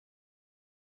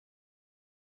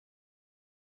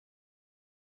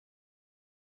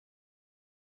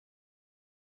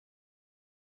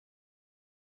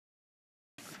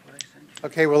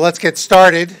Okay, well, let's get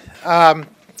started. I'm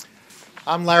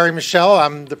Larry Michel.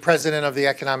 I'm the president of the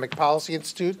Economic Policy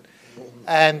Institute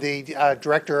and the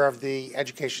director of the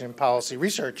Education and Policy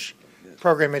Research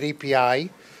program at EPI.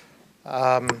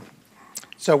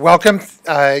 So welcome.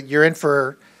 You're in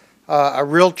for a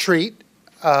real treat.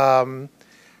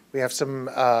 We have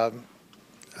a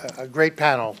great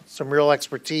panel, some real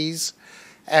expertise,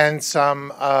 and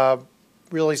some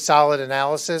really solid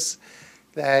analysis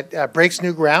that breaks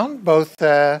new ground, both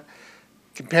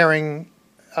comparing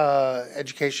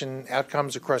education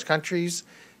outcomes across countries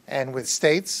and with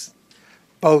states,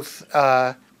 both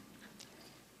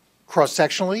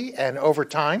cross-sectionally and over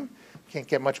time. Can't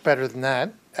get much better than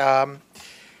that.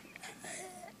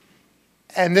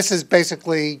 And this is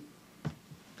basically,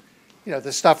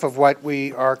 the stuff of what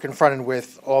we are confronted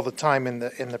with all the time in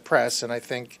the press. And I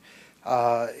think,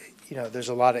 there's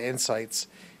a lot of insights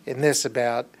in this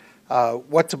about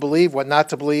what to believe, what not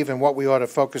to believe, and what we ought to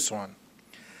focus on.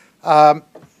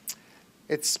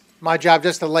 It's my job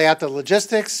just to lay out the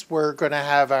logistics. We're going to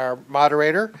have our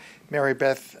moderator, Mary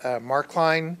Beth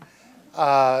Markline,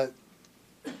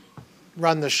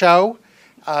 run the show.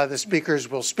 The speakers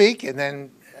will speak, and then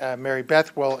Mary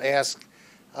Beth will ask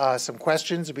some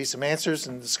questions. There'll be some answers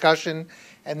and discussion,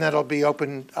 and that'll be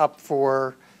opened up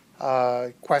for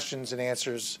questions and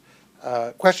answers,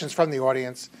 questions from the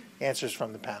audience, answers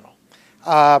from the panel.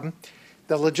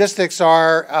 The logistics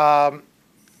are,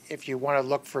 if you want to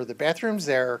look for the bathrooms,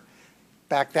 they're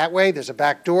back that way. There's a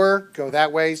back door. Go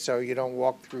that way so you don't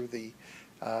walk through the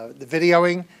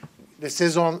videoing. This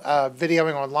is on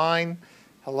videoing online.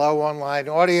 Hello, online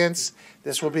audience.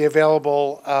 This will be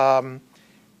available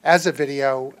as a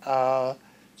video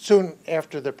soon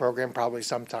after the program, probably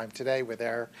sometime today, with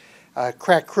our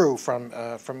crack crew from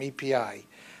EPI.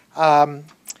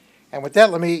 And with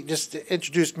that, let me just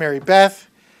introduce Mary Beth,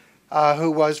 who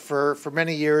was for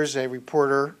many years a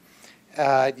reporter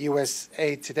at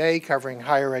USA Today covering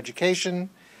higher education,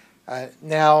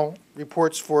 now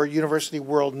reports for University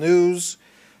World News,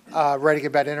 writing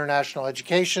about international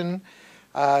education.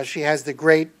 She has the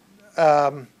great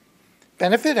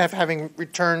benefit of having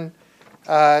returned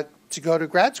to go to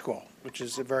grad school, which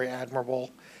is a very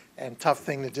admirable and tough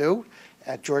thing to do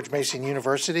at George Mason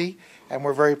University. And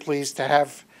we're very pleased to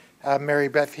have Mary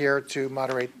Beth here to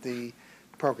moderate the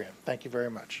program. Thank you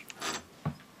very much.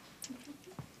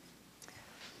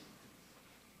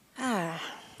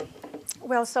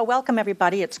 Well, so welcome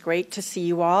everybody. It's great to see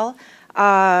you all.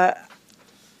 I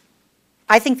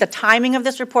think the timing of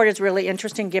this report is really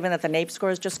interesting given that the NAEP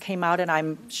scores just came out, and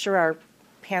I'm sure our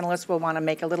panelists will want to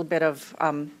make a little bit of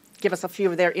give us a few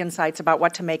of their insights about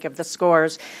what to make of the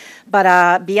scores.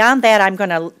 But beyond that, I'm going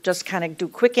to just kind of do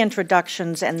quick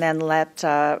introductions and then let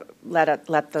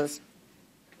the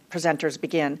presenters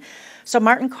begin. So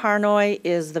Martin Carnoy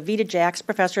is the Vita Jacks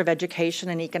Professor of Education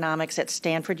and Economics at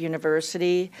Stanford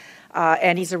University,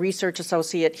 and he's a research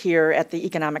associate here at the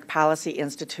Economic Policy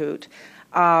Institute.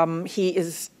 He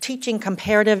is teaching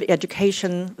comparative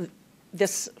education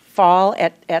this fall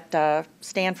at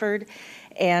Stanford,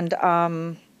 and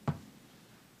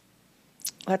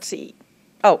let's see.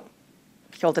 Oh,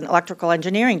 he holds an electrical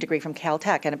engineering degree from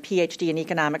Caltech and a PhD in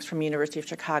economics from University of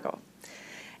Chicago.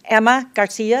 Emma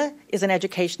Garcia is an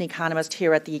education economist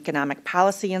here at the Economic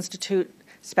Policy Institute,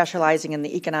 specializing in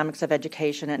the economics of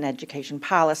education and education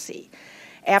policy.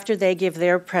 After they give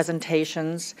their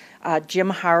presentations, Jim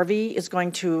Harvey is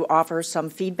going to offer some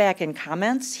feedback and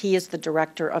comments. He is the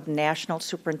director of National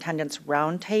Superintendents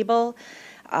Roundtable,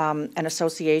 an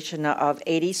association of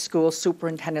 80 school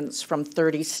superintendents from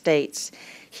 30 states.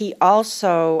 He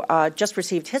also just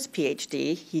received his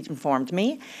PhD, he informed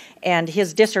me, and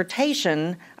his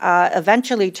dissertation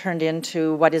eventually turned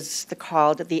into what is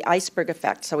called the iceberg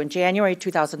effect. So in January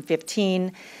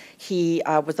 2015, he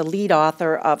was the lead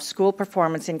author of School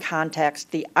Performance in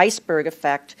Context, the Iceberg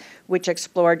Effect, which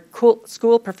explored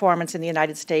school performance in the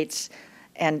United States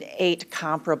and 8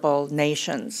 comparable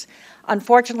nations.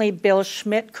 Unfortunately, Bill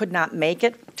Schmidt could not make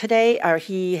it today.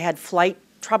 He had flight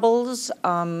troubles,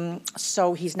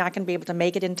 so he's not going to be able to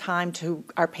make it in time to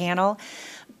our panel.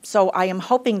 So I am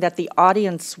hoping that the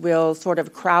audience will sort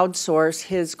of crowdsource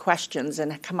his questions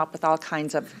and come up with all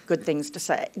kinds of good things to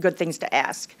say, good things to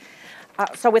ask.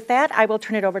 So with that, I will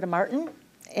turn it over to Martin,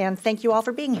 and thank you all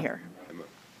for being here.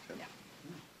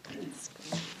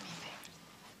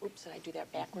 Oops, did I do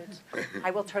that backwards?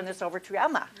 I will turn this over to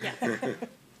Emma. Yeah.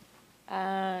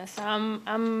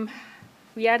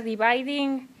 We are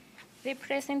dividing the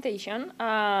presentation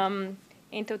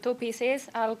into 2 pieces.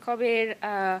 I'll cover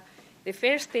the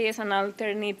first piece, and I'll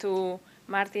turn it to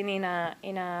Martin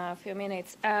in a few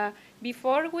minutes.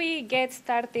 Before we get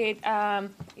started,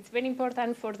 it's very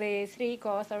important for the three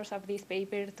co-authors of this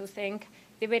paper to thank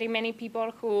the very many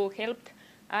people who helped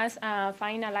us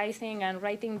finalizing and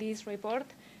writing this report.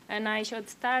 And I should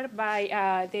start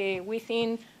by the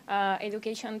within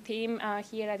education team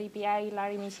here at EPI,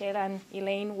 Larry Michel and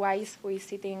Elaine Weiss, who is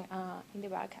sitting in the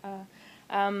back.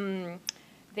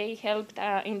 They helped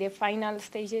in the final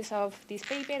stages of this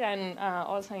paper and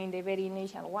also in the very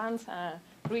initial ones,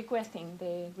 requesting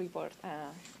the report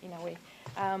in a way.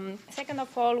 Second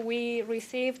of all, we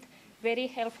received very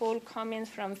helpful comments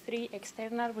from three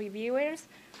external reviewers,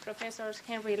 Professors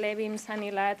Henry Levin,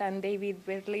 Sunny Ladd, and David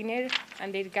Berliner,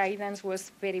 and their guidance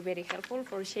was very, very helpful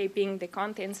for shaping the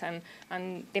contents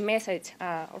and the message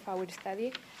of our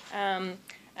study.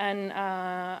 And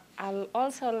I'll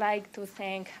also like to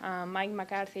thank Mike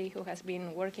McCarthy, who has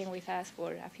been working with us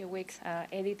for a few weeks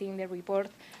editing the report,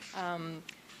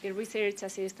 the research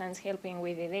assistants helping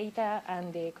with the data,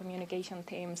 and the communication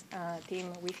team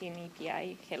within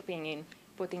EPI helping in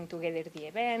putting together the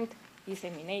event,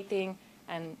 disseminating,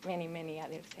 and many, many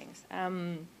other things.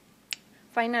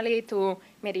 Finally, to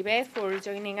Mary Beth for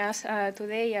joining us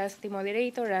today as the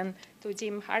moderator, and to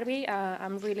Jim Harvey.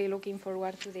 I'm really looking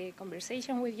forward to the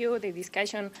conversation with you, the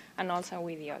discussion, and also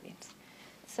with the audience.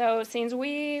 So since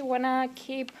we want to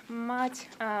keep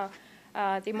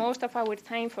the most of our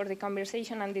time for the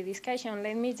conversation and the discussion,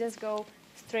 let me just go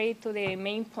straight to the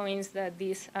main points that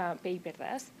this paper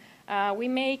does. We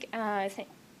make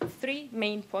three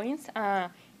main points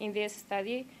in this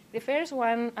study. The first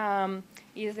one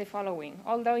is the following.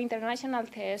 Although international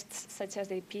tests such as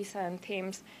the PISA and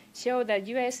TIMSS show that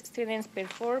US students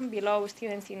perform below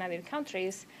students in other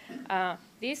countries,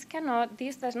 this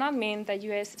does not mean that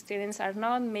US students are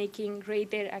not making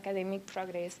greater academic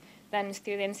progress than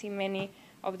students in many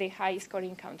of the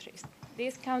high-scoring countries.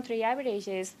 These country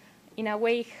averages, in a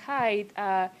way, hide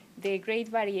the great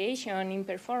variation in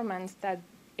performance that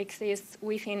exists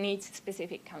within each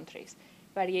specific countries.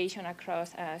 Variation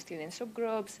across student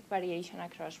subgroups, variation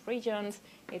across regions,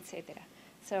 etc.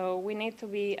 So we need to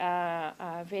be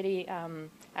very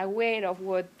aware of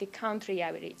what the country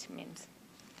average means.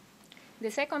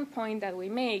 The second point that we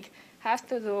make has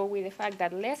to do with the fact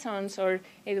that lessons or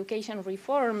education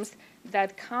reforms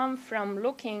that come from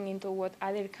looking into what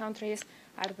other countries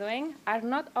are doing are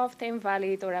not often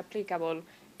valid or applicable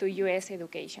to US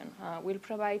education. We'll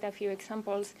provide a few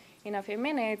examples in a few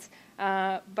minutes,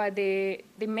 but the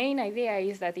main idea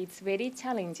is that it's very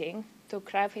challenging to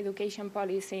craft education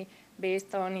policy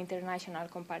based on international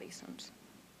comparisons.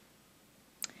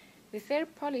 The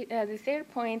third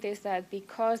point is that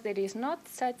because there is not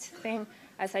such thing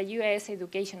as a US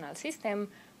educational system,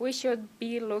 we should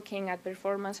be looking at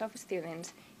performance of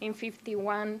students in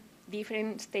 51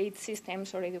 different state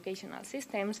systems or educational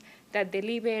systems that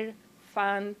deliver,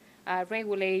 fund,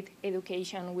 regulate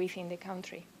education within the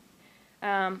country.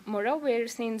 Moreover,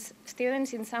 since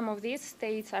students in some of these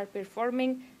states are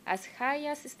performing as high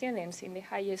as students in the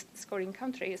highest scoring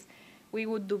countries, we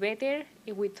would do better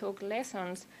if we took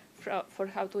lessons for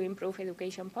how to improve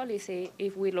education policy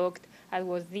if we looked at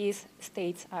what these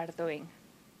states are doing.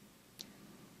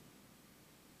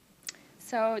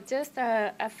 So just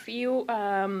a few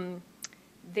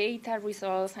data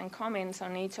results and comments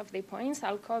on each of the points.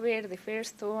 I'll cover the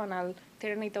first two, and I'll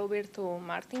turn it over to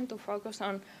Martin to focus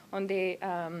on the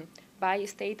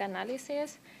by-state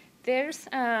analysis. There's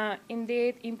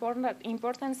indeed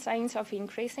important signs of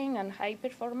increasing and high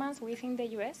performance within the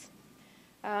US.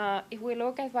 If we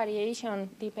look at variation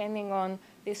depending on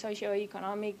the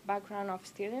socioeconomic background of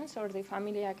students or the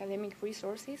family academic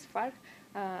resources, FARC,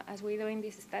 as we do in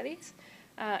these studies,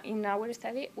 in our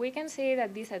study, we can see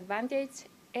that disadvantaged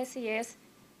SES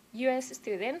US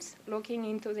students, looking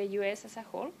into the US as a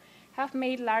whole, have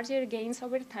made larger gains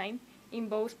over time in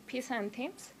both PISA and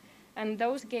TIMSS, and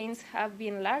those gains have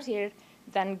been larger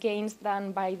than gains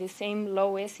done by the same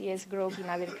low SES group in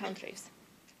other countries,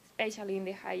 especially in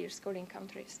the higher scoring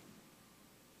countries.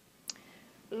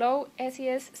 Low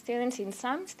SES students in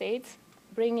some states,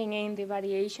 bringing in the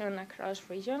variation across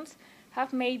regions,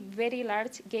 have made very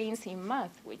large gains in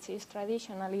math, which is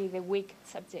traditionally the weak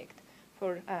subject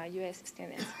for US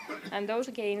students. And those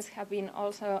gains have been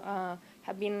also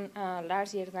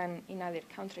larger than in other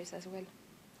countries as well.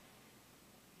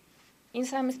 In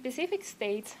some specific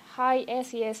states, high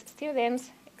SES students,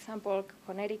 example,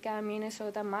 Connecticut,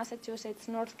 Minnesota, Massachusetts,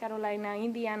 North Carolina,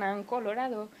 Indiana, and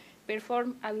Colorado,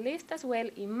 perform at least as well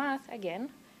in math, again,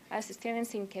 as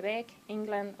students in Quebec,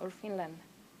 England, or Finland.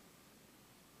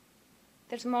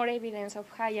 There's more evidence of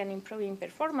high and improving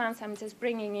performance. I'm just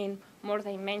bringing in more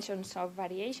dimensions of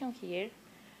variation here.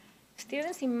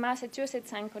 Students in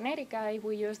Massachusetts and Connecticut, if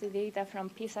we use the data from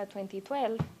PISA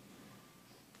 2012,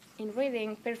 in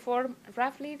reading perform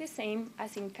roughly the same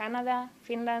as in Canada,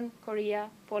 Finland, Korea,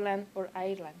 Poland, or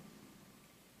Ireland.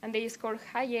 And they score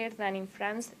higher than in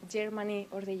France, Germany,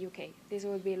 or the UK. This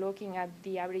would be looking at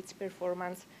the average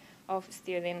performance of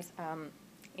students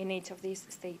in each of these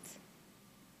states.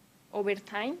 Over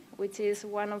time, which is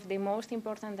one of the most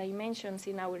important dimensions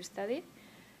in our study,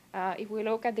 if we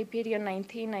look at the period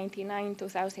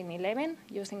 1999-2011,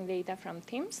 using data from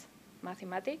TIMSS,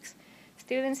 mathematics,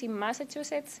 students in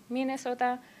Massachusetts,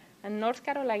 Minnesota, and North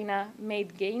Carolina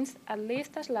made gains at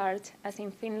least as large as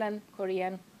in Finland,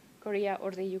 Korea,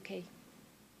 or the UK.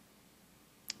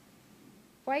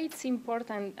 Why it's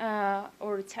important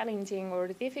or challenging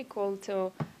or difficult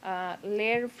to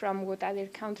learn from what other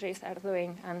countries are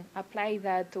doing and apply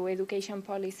that to education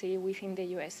policy within the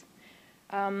US.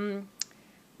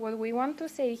 What we want to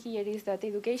say here is that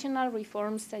educational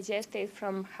reforms suggested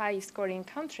from high-scoring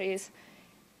countries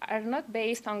are not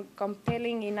based on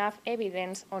compelling enough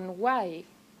evidence on why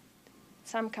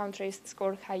some countries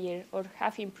score higher or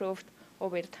have improved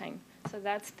over time. So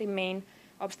that's the main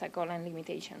obstacle and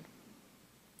limitation.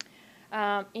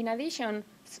 In addition,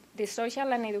 the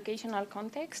social and educational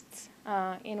contexts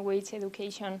in which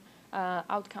education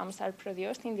outcomes are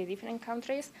produced in the different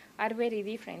countries are very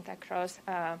different across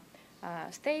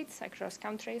states, across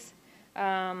countries.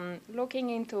 Looking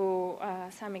into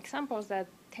some examples that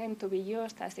tend to be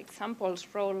used as examples,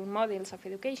 role models of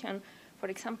education. For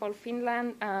example,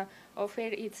 Finland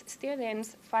offers its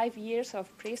students 5 years of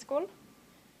preschool.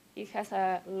 It has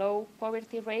a low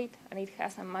poverty rate, and it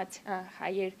has a much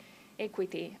higher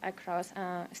equity across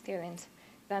students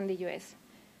than the US.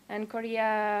 And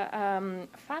Korea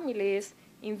families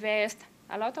invest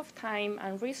a lot of time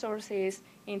and resources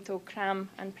into cram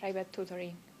and private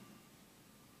tutoring.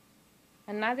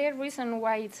 Another reason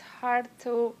why it's hard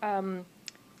to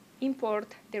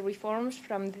import the reforms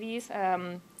from these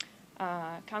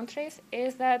countries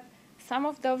is that some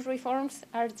of those reforms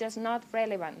are just not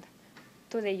relevant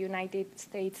to the United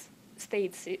States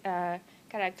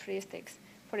characteristics.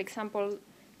 For example,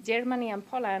 Germany and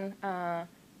Poland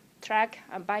track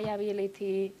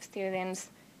viability students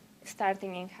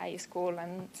starting in high school,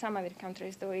 and some other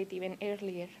countries do it even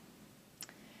earlier.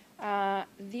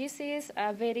 This is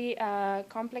a very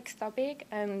complex topic,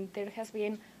 and there has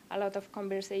been a lot of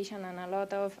conversation and a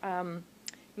lot of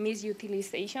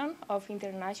misutilization of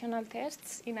international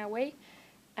tests in a way.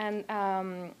 And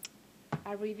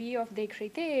a review of the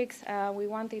critiques, we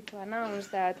wanted to announce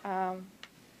that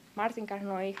Martin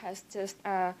Carnoy has just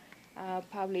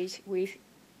published with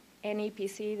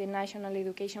NEPC, the National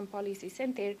Education Policy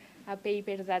Center, a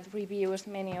paper that reviews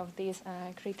many of these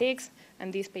critiques,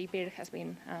 and this paper has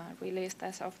been released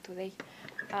as of today.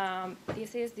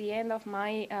 This is the end of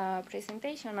my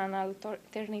presentation, and I'll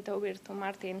turn it over to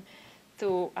Martin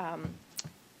to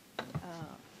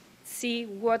see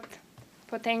what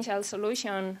potential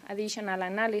solution, additional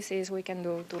analysis we can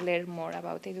do to learn more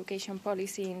about education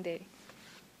policy in the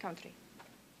country.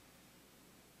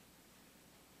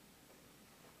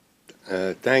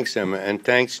 Thanks, Emma, and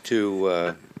thanks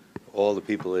to all the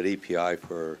people at EPI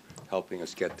for helping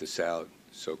us get this out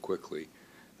so quickly.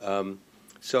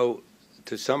 So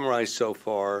to summarize so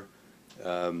far,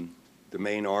 the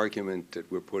main argument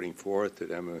that we're putting forth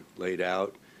that Emma laid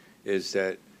out is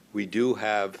that we do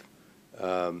have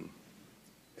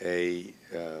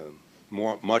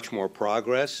much more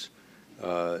progress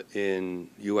in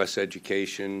U.S.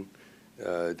 education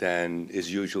than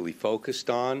is usually focused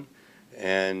on.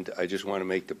 And I just want to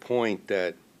make the point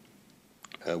that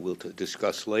we'll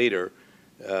discuss later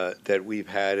that we've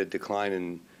had a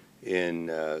decline in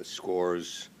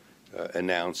scores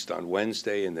announced on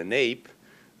Wednesday in the NAEP.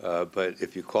 But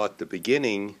if you caught the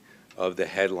beginning of the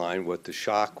headline, what the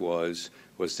shock was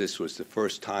this was the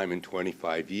first time in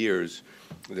 25 years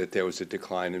that there was a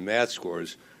decline in math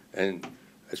scores. And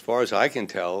as far as I can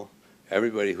tell,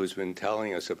 everybody who's been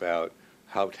telling us about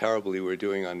how terribly we're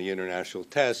doing on the international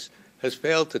tests has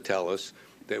failed to tell us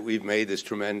that we've made this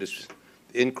tremendous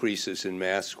increases in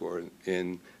math score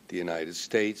in the United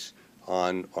States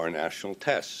on our national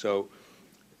tests. So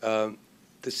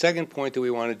the second point that we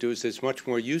want to do is it's much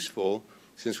more useful,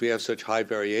 since we have such high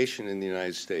variation in the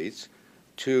United States,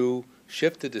 to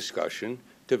shift the discussion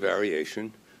to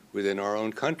variation within our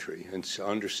own country and to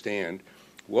understand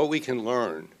what we can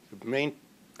learn. The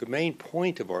main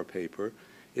point of our paper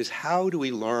is how do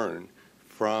we learn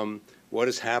from what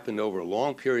has happened over a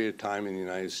long period of time in the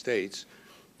United States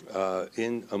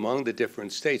among the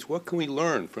different states. What can we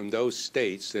learn from those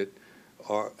states that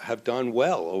have done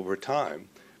well over time,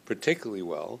 particularly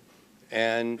well,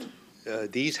 and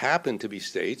these happen to be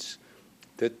states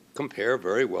that compare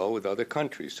very well with other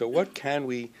countries. So what can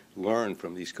we learn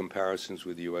from these comparisons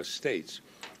with U.S. states?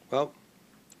 Well,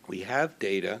 we have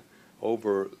data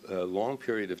over a long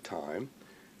period of time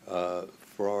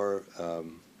for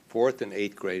 4th and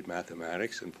 8th grade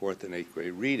mathematics and 4th and 8th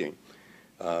grade reading.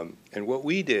 And what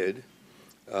we did,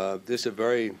 it's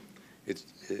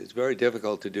very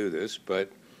difficult to do this,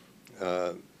 but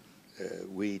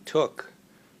we took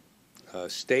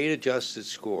state-adjusted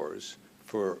scores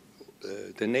for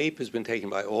the NAEP has been taken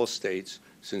by all states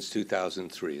since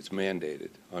 2003. It's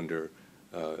mandated under,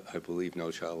 I believe,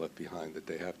 No Child Left Behind, that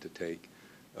they have to take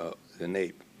the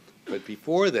NAEP. But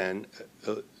before then,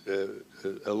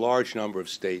 a large number of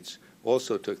states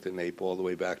also took the NAEP all the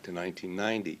way back to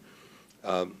 1990.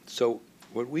 So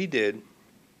what we did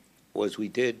was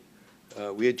we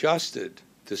adjusted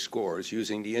the scores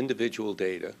using the individual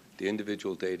data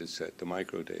set, the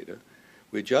microdata.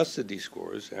 We adjusted these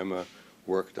scores. Emma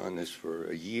worked on this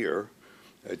for a year,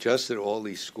 adjusted all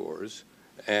these scores,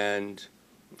 and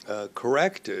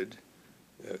adjusted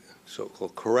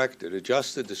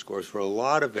the scores for a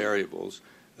lot of variables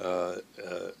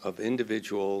of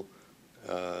individual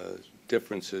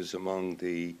differences among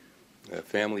the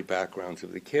family backgrounds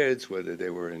of the kids, whether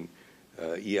they were in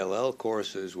ELL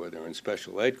courses, whether in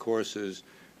special ed courses,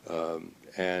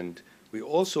 and we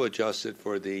also adjusted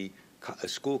for the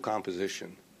school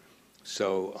composition.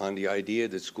 So on the idea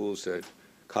that schools that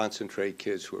concentrate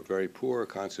kids who are very poor,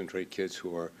 concentrate kids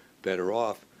who are better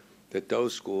off, that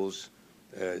those schools,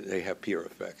 they have peer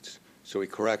effects. So we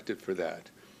corrected for that.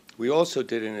 We also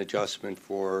did an adjustment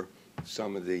for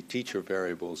some of the teacher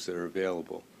variables that are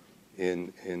available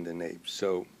in the NAEP.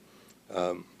 So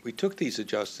we took these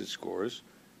adjusted scores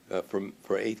for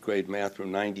 8th grade math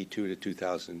from 92 to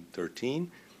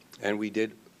 2013, and we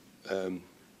did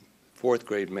 4th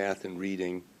grade math and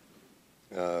reading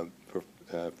and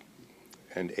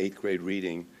 8th grade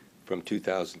reading from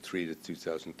 2003 to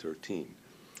 2013.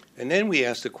 And then we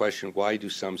asked the question, why do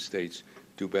some states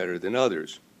do better than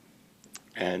others?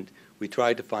 And we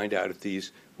tried to find out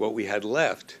if what we had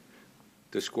left,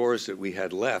 the scores that we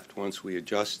had left once we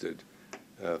adjusted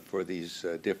for these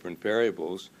different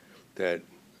variables that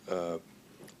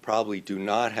probably do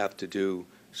not have to do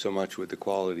so much with the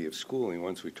quality of schooling.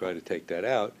 Once we try to take that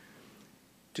out,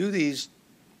 do these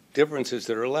differences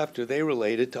that are left, are they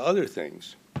related to other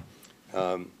things?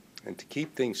 And to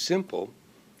keep things simple,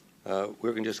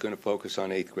 we're just going to focus on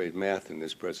 8th grade math in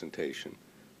this presentation.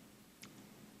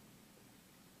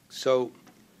 So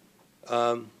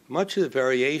much of the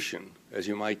variation, as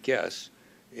you might guess,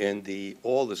 in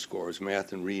all the scores,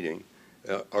 math and reading,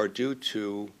 are due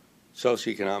to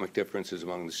socioeconomic differences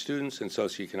among the students and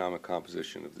socioeconomic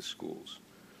composition of the schools.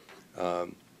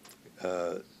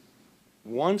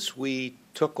 Once we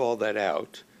took all that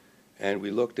out and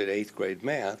we looked at 8th grade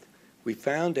math, we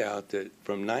found out that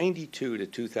from 92 to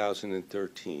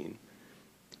 2013,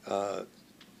 the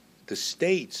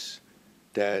states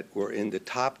that were in the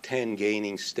top 10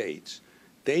 gaining states,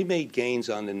 they made gains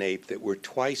on the NAEP that were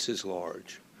twice as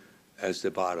large as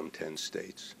the bottom 10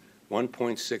 states,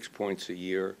 1.6 points a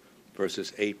year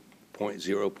versus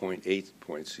 0.8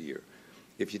 points a year.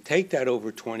 If you take that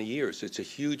over 20 years, it's a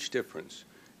huge difference.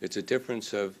 It's a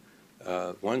difference of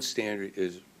one standard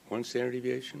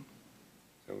deviation?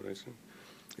 Is that what I said?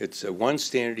 It's one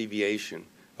standard deviation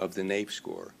of the NAEP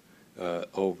score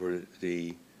over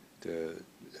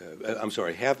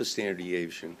half a standard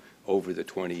deviation over the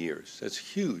 20 years. That's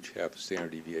huge, half a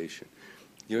standard deviation.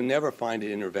 You'll never find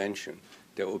an intervention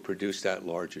that will produce that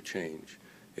large a change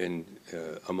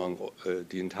among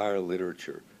the entire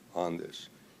literature on this.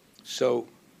 So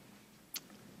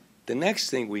the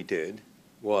next thing we did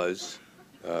was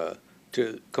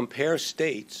to compare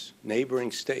states,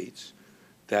 neighboring states,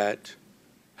 that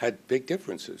had big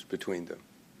differences between them,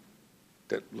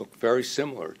 that looked very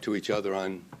similar to each other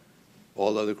on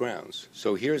all other grounds.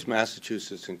 So here's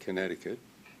Massachusetts and Connecticut.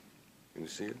 Can you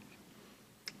see it?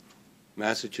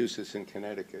 Massachusetts and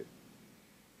Connecticut.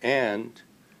 And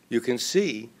you can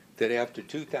see that after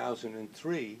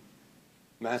 2003,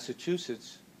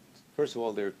 Massachusetts, first of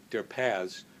all, their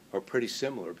paths are pretty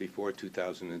similar before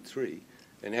 2003.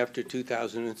 And after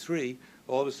 2003,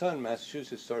 all of a sudden,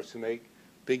 Massachusetts starts to make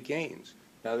big gains.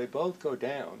 Now, they both go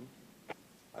down.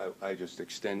 I just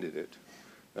extended it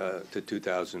to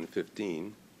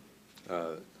 2015,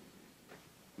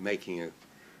 making a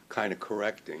kind of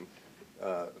correcting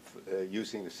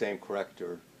using the same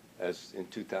corrector as in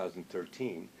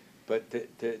 2013. But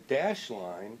the dashed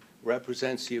line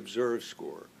represents the observed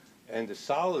score, and the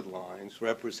solid lines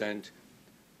represent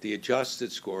the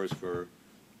adjusted scores for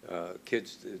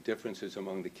differences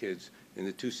among the kids in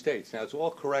the two states. Now, it's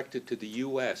all corrected to the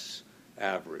U.S.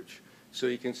 average. So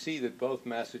you can see that both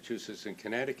Massachusetts and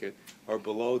Connecticut are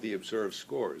below the observed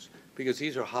scores because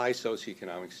these are high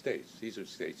socioeconomic states. These are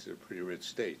states that are pretty rich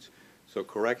states. So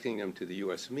correcting them to the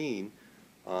U.S. mean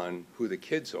on who the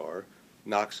kids are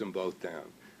knocks them both down.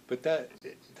 But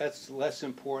that's less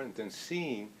important than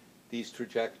seeing these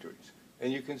trajectories.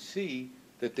 And you can see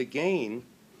that the gain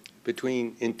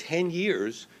in 10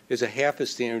 years is a half a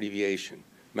standard deviation.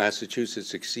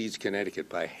 Massachusetts exceeds Connecticut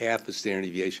by half a standard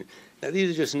deviation. Now,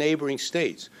 these are just neighboring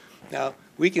states. Now,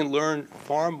 we can learn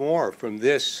far more from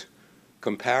this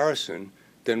comparison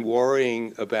than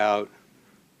worrying about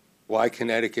why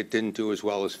Connecticut didn't do as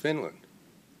well as Finland.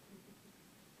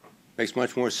 Makes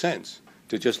much more sense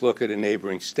to just look at a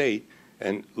neighboring state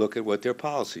and look at what their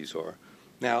policies are.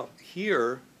 Now,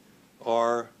 here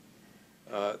are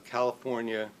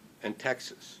California and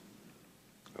Texas,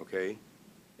 okay?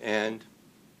 And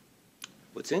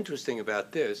what's interesting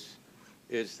about this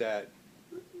is that,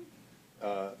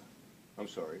 I'm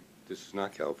sorry, this is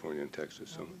not California and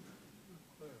Texas.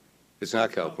 It's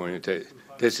not California and Texas.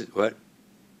 This is what?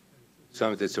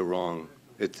 It's the wrong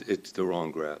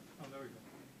graph.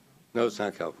 No, it's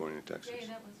not California and Texas.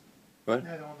 What?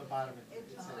 No, on the bottom,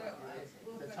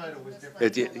 the title was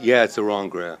different. Yeah, it's the wrong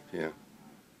graph, yeah.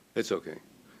 It's okay.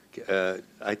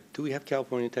 Do we have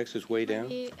California and Texas way down?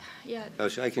 Yeah.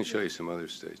 I can show you some other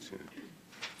states. Yeah.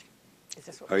 Is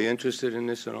this Are you interested in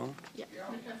this at all? Yeah.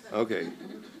 Okay.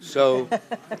 So,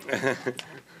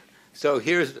 so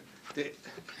here's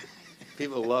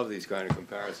people love these kind of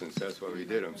comparisons. That's why we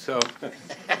did them. So,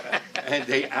 and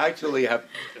they actually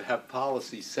have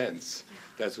policy sense.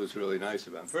 That's what's really nice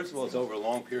about them. First of all, it's over a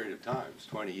long period of time. It's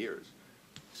 20 years.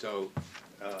 So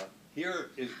here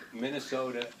is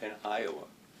Minnesota and Iowa,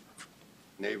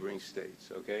 neighboring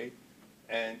states, okay?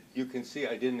 And you can see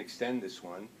I didn't extend this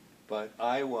one, but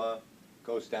Iowa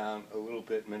goes down a little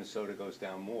bit, Minnesota goes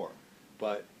down more.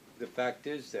 But the fact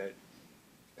is that,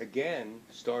 again,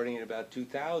 starting in about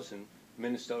 2000,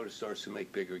 Minnesota starts to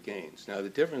make bigger gains. Now, the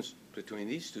difference between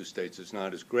these two states is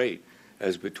not as great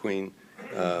as between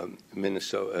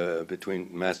between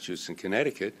Massachusetts and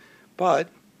Connecticut, but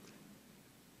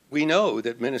we know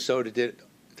that Minnesota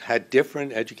had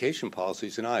different education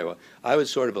policies than Iowa. Iowa's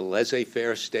sort of a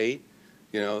laissez-faire state.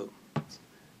 You know,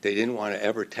 they didn't want to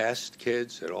ever test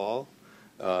kids at all.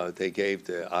 They gave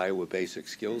the Iowa Basic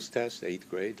Skills Test, 8th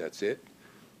grade, that's it.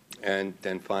 And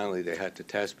then finally they had to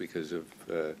test because of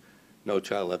No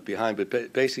Child Left Behind. But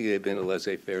basically they've been a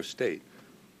laissez-faire state.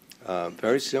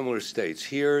 Very similar states.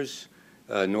 Here's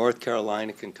North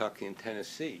Carolina, Kentucky, and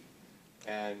Tennessee.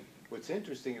 And what's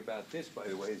interesting about this, by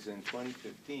the way, is in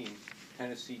 2015,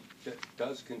 Tennessee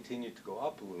does continue to go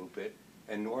up a little bit,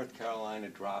 and North Carolina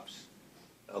drops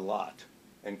a lot,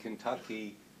 and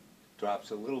Kentucky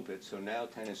drops a little bit. So now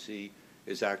Tennessee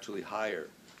is actually higher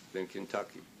than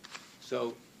Kentucky.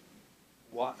 So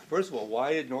first of all,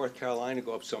 why did North Carolina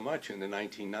go up so much in the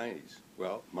 1990s?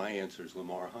 Well, my answer is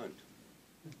Lamar Hunt.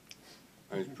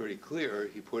 I mean, it's pretty clear.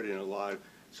 He put in a lot.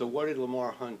 So what did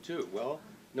Lamar Hunt do? Well,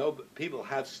 no, people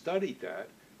have studied that,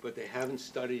 but they haven't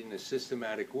studied in a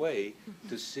systematic way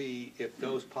to see if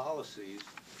those policies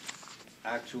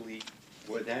actually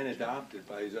were then adopted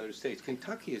by these other states.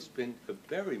 Kentucky has been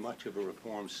very much of a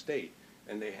reform state,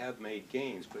 and they have made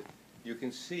gains, but you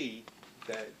can see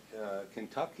that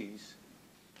Kentucky's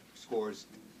scores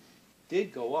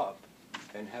did go up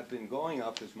and have been going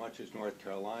up as much as North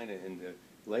Carolina in the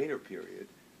later period,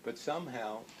 but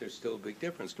somehow there's still a big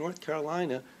difference. North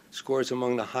Carolina scores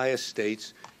among the highest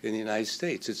states in the United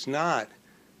States. It's not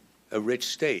a rich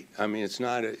state. I mean, it's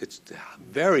a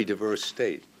very diverse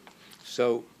state.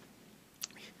 So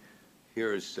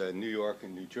here's New York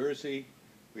and New Jersey.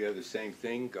 We have the same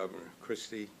thing. Governor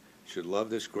Christie should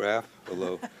love this graph,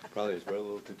 although probably has very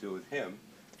little to do with him,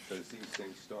 because these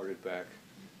things started back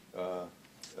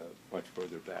much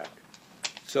further back.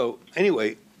 So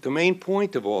anyway, the main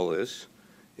point of all this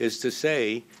is to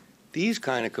say these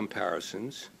kind of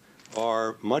comparisons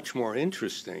are much more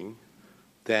interesting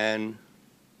than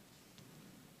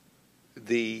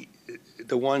the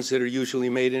ones that are usually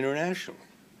made internationally.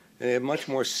 And they have much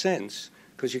more sense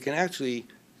because you can actually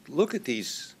look at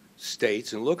these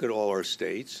states and look at all our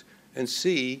states and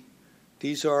see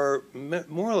these are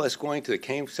more or less going to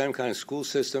the same kind of school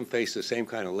system, face the same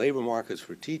kind of labor markets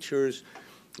for teachers.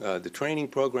 The training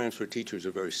programs for teachers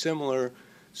are very similar.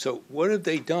 So what have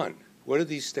they done? What have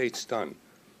these states done?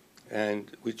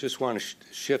 And we just want to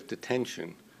shift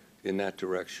attention in that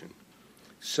direction.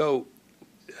 So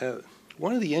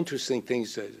one of the interesting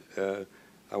things that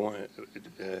I want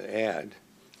to add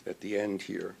at the end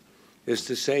here, is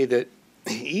to say that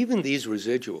even these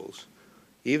residuals,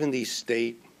 even these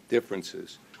state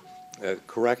differences,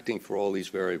 correcting for all these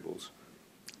variables,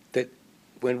 that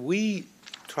when we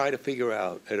try to figure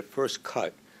out at a first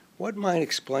cut, what might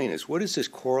explain this? What is this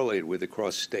correlated with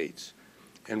across states?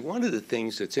 And one of the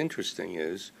things that's interesting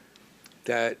is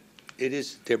that it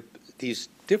is these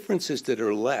differences that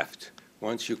are left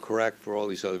once you correct for all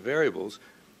these other variables,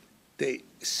 they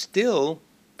still,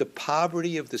 the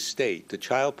poverty of the state, the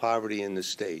child poverty in the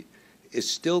state, is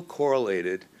still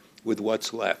correlated with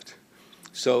what's left.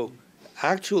 So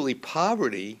actually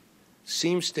poverty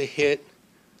seems to hit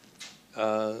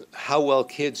how well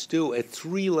kids do at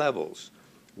 3 levels.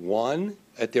 One,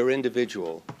 at their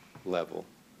individual level.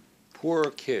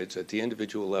 Poorer kids at the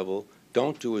individual level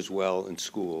don't do as well in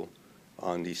school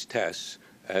on these tests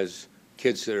as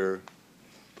kids that are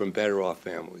from better off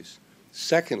families.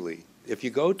 Secondly, if you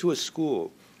go to a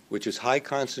school which is high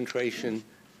concentration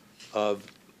of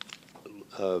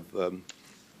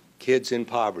kids in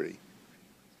poverty,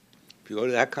 if you go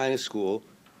to that kind of school,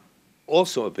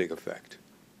 also a big effect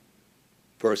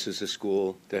versus a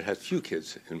school that has few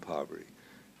kids in poverty.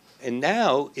 And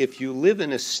now, if you live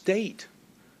in a state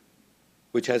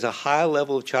which has a high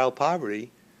level of child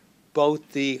poverty,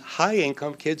 both the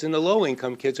high-income kids and the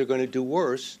low-income kids are going to do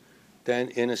worse than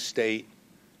in a state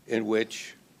in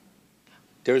which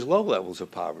there's low levels of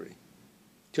poverty,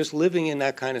 just living in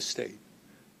that kind of state.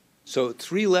 So at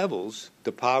 3 levels,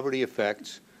 the poverty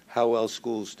affects how well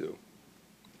schools do,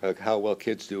 how well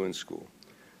kids do in school.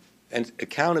 And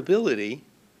accountability,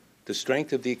 the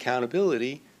strength of the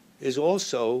accountability, is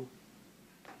also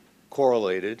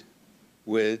correlated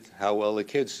with how well the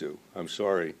kids do. I'm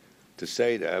sorry to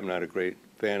say that. I'm not a great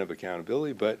fan of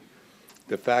accountability, but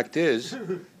the fact is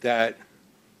that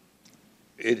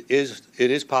it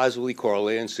is positively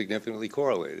correlated and significantly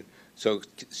correlated. So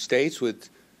states with,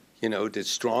 did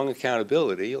strong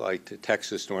accountability, like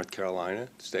Texas, North Carolina,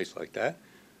 states like that,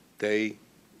 they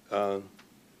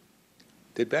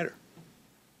did better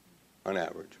on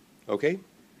average. Okay?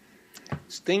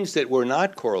 Things that were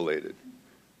not correlated,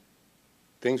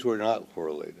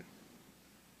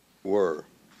 were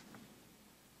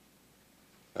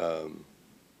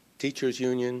teachers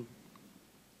union,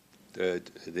 I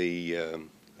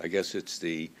guess it's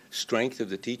the strength of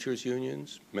the teachers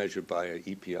unions measured by an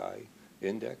EPI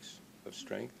index of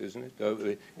strength, isn't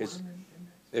it?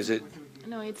 Is it?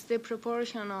 No, it's the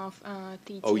proportion of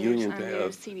teachers union under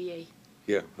CBA.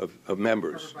 Yeah, of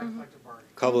members.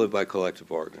 Covered by collective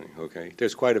bargaining, okay?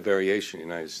 There's quite a variation in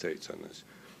the United States on this.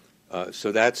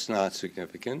 So that's not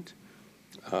significant.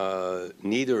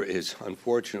 Neither is,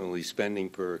 unfortunately, spending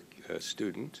per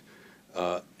student.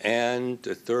 And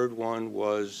the third one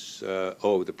was,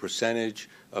 the percentage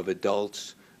of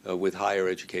adults with higher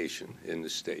education in the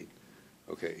state.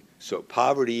 Okay, so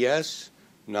poverty, yes,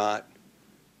 not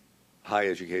high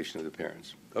education of the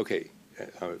parents. Okay,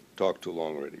 I've talked too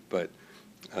long already, but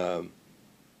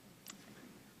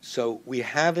so we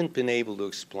haven't been able to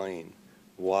explain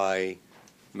why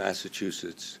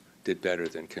Massachusetts did better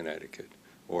than Connecticut,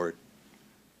 or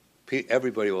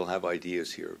everybody will have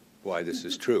ideas here why this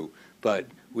is true. But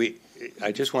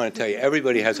I just want to tell you,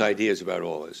 everybody has ideas about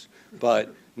all this,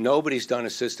 but nobody's done a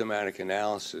systematic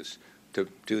analysis to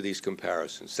do these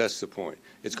comparisons. That's the point.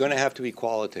 It's going to have to be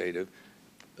qualitative,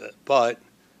 but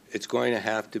it's going to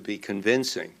have to be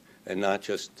convincing and not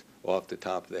just off the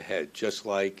top of the head. Just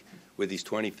like with these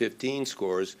 2015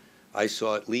 scores, I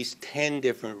saw at least 10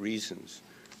 different reasons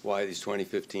why these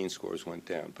 2015 scores went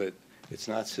down, but it's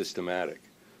not systematic.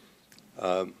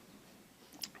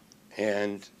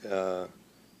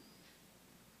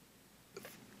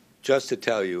 Just to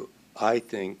tell you, I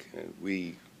think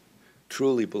we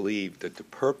truly believe that the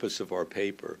purpose of our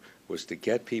paper was to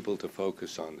get people to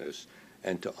focus on this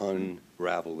and to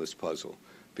unravel this puzzle,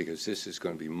 because this is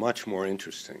going to be much more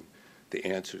interesting. The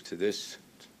answer to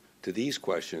these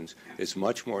questions is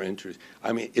much more interesting.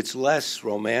 I mean, it's less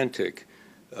romantic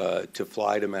to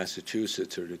fly to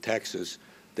Massachusetts or to Texas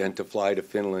than to fly to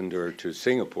Finland or to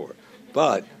Singapore.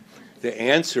 But the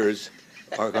answers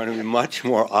are going to be much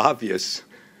more obvious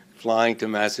flying to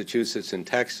Massachusetts and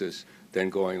Texas than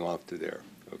going off to there.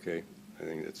 Okay? I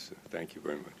think that's, thank you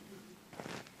very much.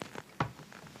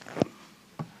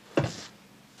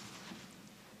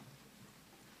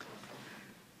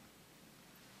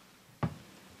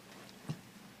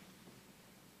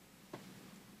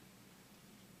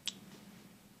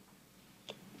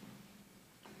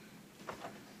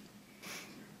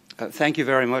 Thank you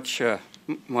very much,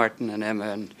 Martin and Emma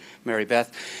and Mary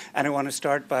Beth. And I want to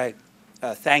start by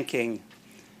thanking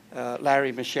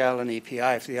Larry, Michelle, and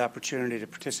EPI for the opportunity to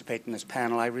participate in this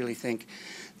panel. I really think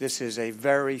this is a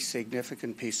very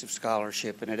significant piece of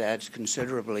scholarship, and it adds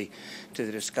considerably to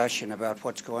the discussion about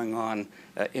what's going on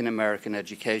in American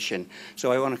education.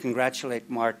 So I want to congratulate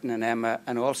Martin and Emma,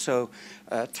 and also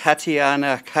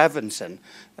Tatiana Kavinson,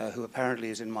 who apparently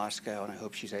is in Moscow, and I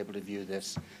hope she's able to view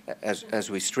this as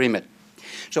we stream it.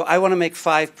 So I want to make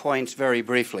 5 points very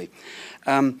briefly.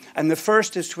 And the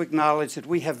first is to acknowledge that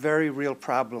we have very real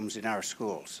problems in our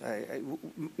schools.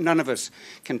 None of us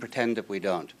can pretend that we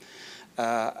don't.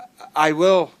 I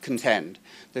will contend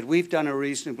that we've done a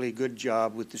reasonably good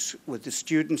job with the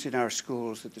students in our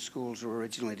schools that the schools were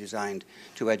originally designed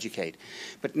to educate.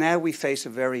 But now we face a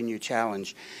very new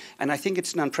challenge, and I think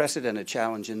it's an unprecedented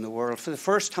challenge in the world. For the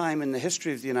first time in the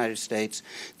history of the United States,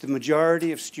 the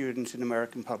majority of students in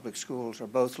American public schools are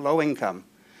both low-income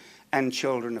and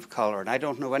children of color. And I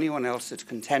don't know anyone else that's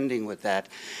contending with that.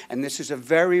 And this is a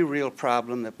very real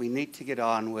problem that we need to get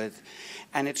on with.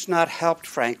 And it's not helped,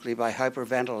 frankly, by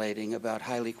hyperventilating about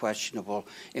highly questionable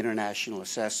international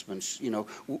assessments. You know,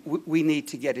 we need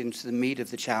to get into the meat of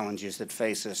the challenges that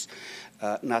face us,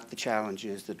 not the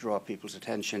challenges that draw people's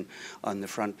attention on the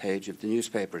front page of the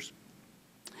newspapers.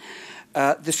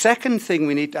 The second thing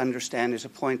we need to understand is a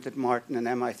point that Martin and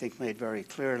Emma, I think, made very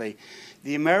clearly.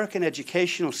 The American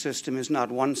educational system is not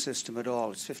one system at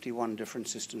all. It's 51 different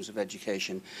systems of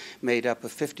education made up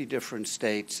of 50 different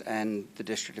states and the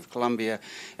District of Columbia.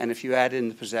 And if you add in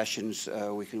the possessions,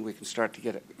 we can start to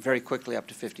get very quickly up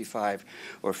to 55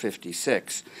 or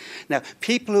 56. Now,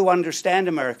 people who understand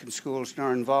American schools and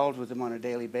are involved with them on a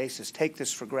daily basis take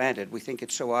this for granted. We think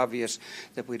it's so obvious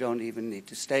that we don't even need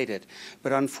to state it.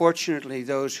 But unfortunately,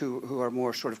 those who are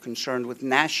more sort of concerned with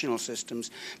national systems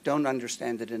don't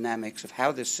understand the dynamics of how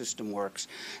this system works,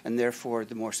 and therefore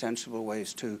the more sensible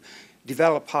ways to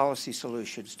develop policy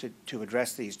solutions to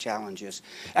address these challenges.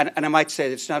 And I might say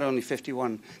that it's not only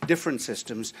 51 different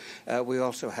systems, we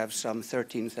also have some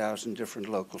 13,000 different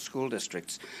local school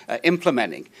districts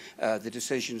implementing the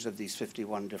decisions of these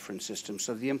 51 different systems.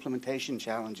 So the implementation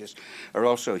challenges are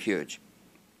also huge.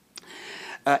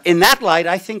 In that light,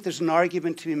 I think there's an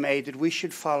argument to be made that we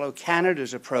should follow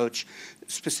Canada's approach,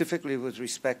 specifically with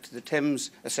respect to the TIMSS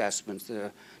assessments,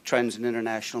 the Trends in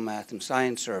International Math and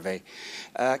Science Survey.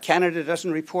 Canada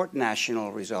doesn't report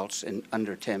national results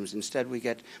under TIMSS. Instead, we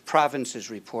get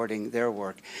provinces reporting their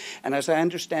work. And as I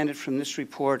understand it from this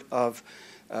report of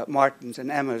Martin's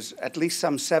and Emma's, at least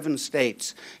some 7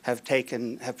 states have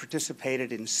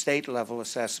participated in state-level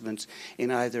assessments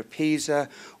in either PISA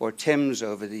or TIMSS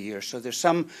over the years. So there's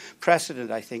some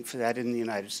precedent, I think, for that in the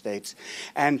United States.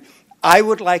 And I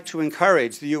would like to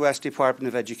encourage the U.S. Department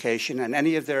of Education and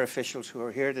any of their officials who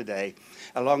are here today,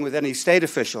 along with any state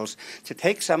officials, to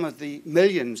take some of the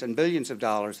millions and billions of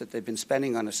dollars that they've been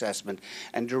spending on assessment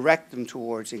and direct them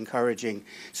towards encouraging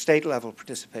state-level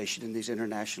participation in these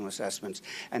international assessments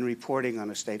and reporting on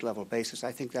a state-level basis.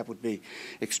 I think that would be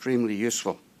extremely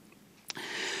useful.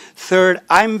 Third,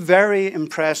 I'm very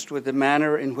impressed with the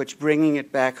manner in which Bringing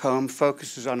It Back Home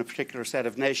focuses on a particular set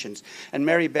of nations. And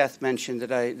Mary Beth mentioned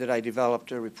that I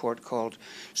developed a report called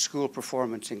School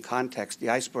Performance in Context, the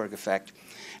Iceberg Effect.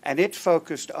 And it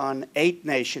focused on 8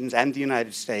 nations and the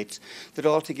United States that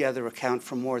altogether account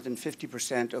for more than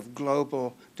 50% of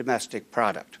global domestic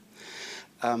product.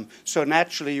 So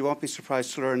naturally, you won't be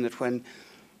surprised to learn that when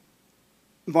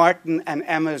Martin and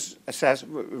Emma's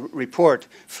report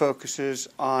focuses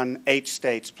on 8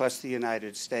 states plus the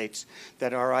United States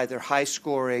that are either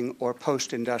high-scoring or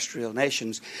post-industrial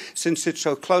nations. Since it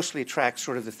so closely tracks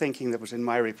sort of the thinking that was in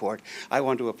my report, I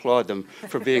want to applaud them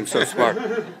for being so smart.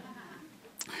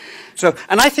 So,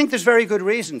 and I think there's very good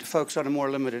reason to focus on a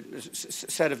more limited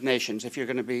set of nations if you're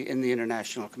going to be in the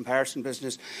international comparison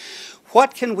business.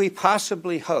 What can we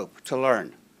possibly hope to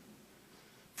learn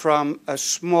from a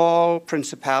small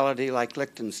principality like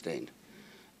Liechtenstein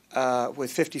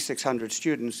with 5,600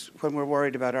 students when we're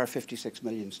worried about our 56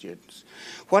 million students?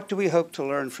 What do we hope to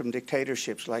learn from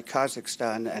dictatorships like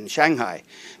Kazakhstan and Shanghai,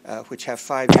 which have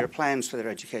 5-year plans for their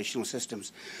educational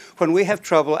systems, when we have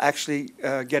trouble actually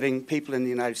getting people in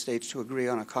the United States to agree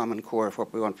on a common core of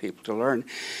what we want people to learn?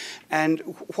 And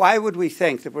why would we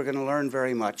think that we're going to learn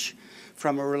very much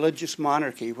from a religious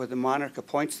monarchy where the monarch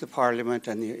appoints the parliament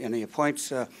and he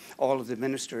appoints all of the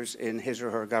ministers in his or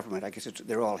her government? I guess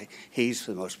they're all he's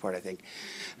for the most part, I think.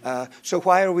 So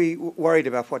why are we worried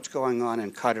about what's going on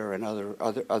in Qatar and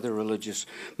other religious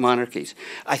monarchies?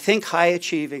 I think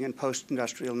high-achieving and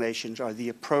post-industrial nations are the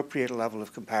appropriate level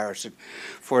of comparison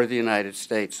for the United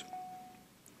States.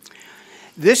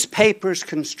 This paper's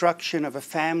construction of a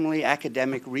family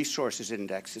academic resources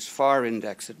index, this FAR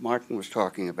index that Martin was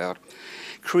talking about,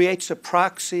 creates a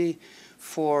proxy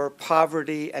for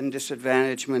poverty and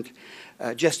disadvantagement,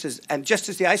 just as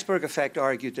the iceberg effect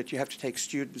argued that you have to take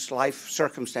students' life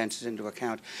circumstances into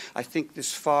account. I think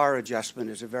this FAR adjustment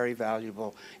is a very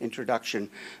valuable introduction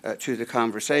to the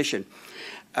conversation.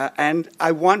 And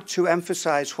I want to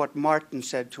emphasize what Martin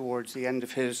said towards the end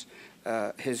of his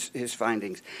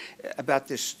findings about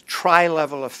this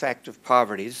tri-level effect of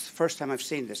poverty. This is the first time I've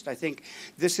seen this. I think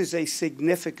this is a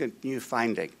significant new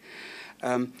finding.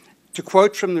 To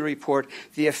quote from the report,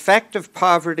 the effect of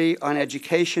poverty on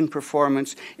education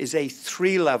performance is a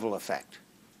three-level effect.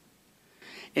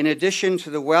 In addition to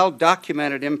the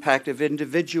well-documented impact of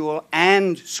individual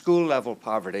and school-level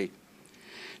poverty,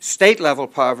 state-level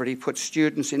poverty puts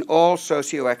students in all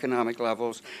socioeconomic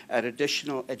levels at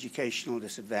additional educational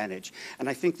disadvantage. And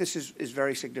I think this is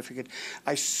very significant.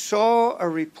 I saw a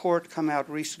report come out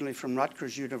recently from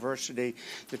Rutgers University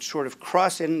that sort of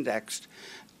cross-indexed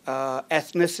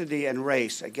ethnicity and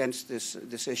race against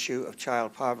this issue of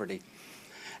child poverty.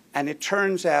 And it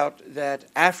turns out that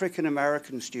African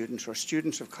American students, or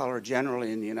students of color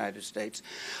generally in the United States,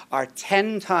 are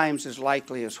 10 times as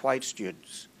likely as white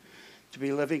students to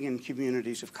be living in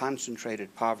communities of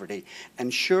concentrated poverty.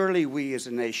 And surely we as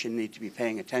a nation need to be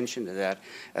paying attention to that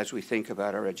as we think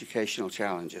about our educational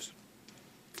challenges.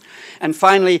 And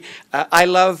finally, I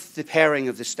love the pairing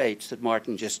of the states that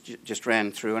Martin just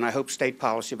ran through, and I hope state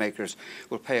policymakers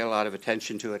will pay a lot of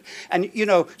attention to it. And, you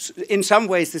know, in some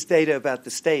ways, this data about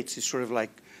the states is sort of like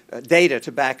data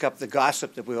to back up the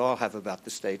gossip that we all have about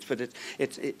the states, but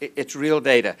it's real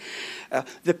data.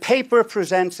 The paper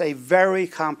presents a very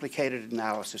complicated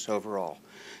analysis overall.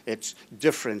 It's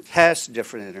different tests,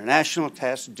 different international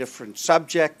tests, different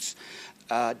subjects,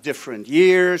 different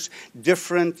years,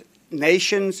 different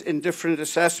nations in different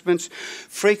assessments,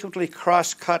 frequently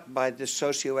cross-cut by this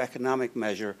socioeconomic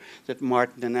measure that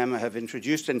Martin and Emma have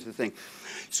introduced into the thing.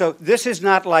 So this is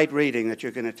not light reading that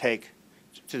you're going to take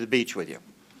to the beach with you.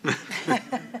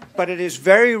 But it is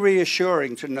very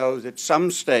reassuring to know that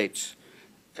some states,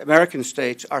 American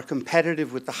states, are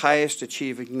competitive with the highest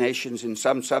achieving nations in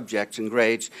some subjects and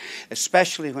grades,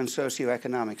 especially when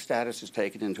socioeconomic status is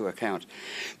taken into account.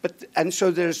 And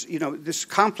so there's, you know, this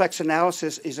complex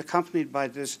analysis is accompanied by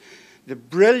the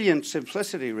brilliant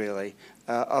simplicity, really,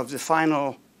 of the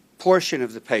final portion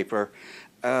of the paper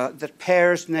that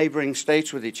pairs neighboring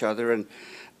states with each other. And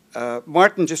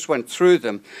Martin just went through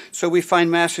them. So we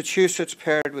find Massachusetts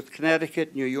paired with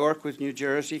Connecticut, New York with New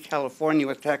Jersey, California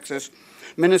with Texas,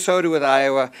 Minnesota with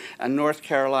Iowa, and North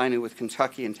Carolina with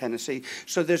Kentucky and Tennessee.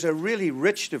 So there's a really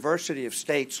rich diversity of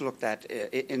states looked at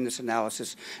in this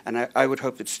analysis, and I would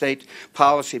hope that state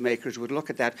policymakers would look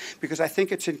at that, because I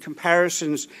think it's in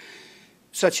comparisons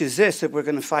such as this that we're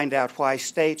going to find out why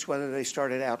states, whether they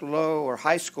started out low or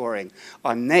high scoring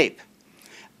on NAEP,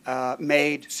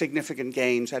 made significant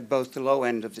gains at both the low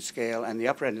end of the scale and the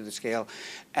upper end of the scale.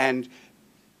 And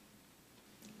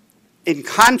in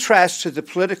contrast to the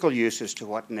political uses to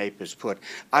what NAEP has put,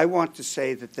 I want to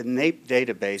say that the NAEP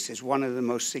database is one of the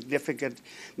most significant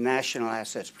national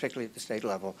assets, particularly at the state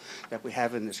level, that we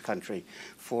have in this country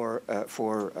for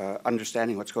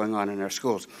understanding what's going on in our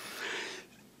schools.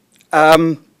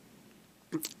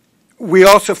 We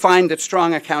also find that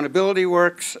strong accountability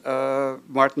works.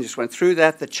 Martin just went through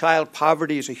that. That child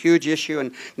poverty is a huge issue,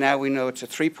 and now we know it's a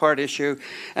three-part issue,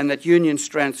 and that union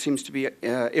strength seems to be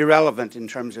irrelevant in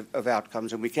terms of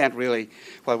outcomes. And we can't really,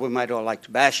 well, we might all like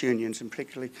to bash unions, and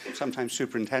particularly sometimes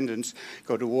superintendents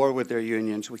go to war with their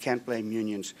unions. We can't blame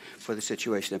unions for the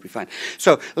situation that we find.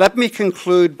 So let me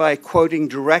conclude by quoting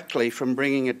directly from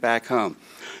Bringing It Back Home.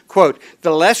 Quote,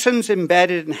 "The lessons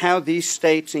embedded in how these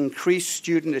states increased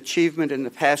student achievement in the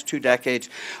past 2 decades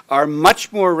are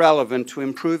much more relevant to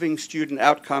improving student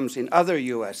outcomes in other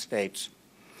U.S. states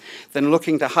than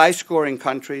looking to high-scoring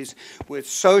countries with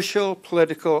social,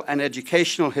 political, and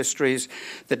educational histories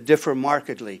that differ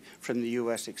markedly from the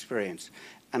U.S. experience."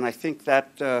 And I think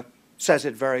that says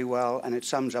it very well, and it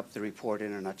sums up the report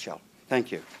in a nutshell.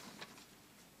 Thank you.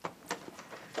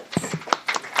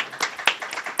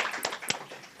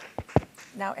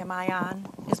 Now, am I on?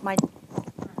 Is my,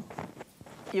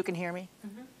 you can hear me?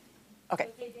 Mm-hmm. Okay.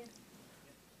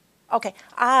 Okay.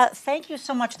 Thank you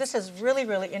so much. This is really,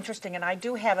 really interesting, and I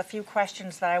do have a few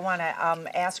questions that I want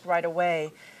to ask right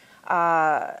away,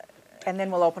 and then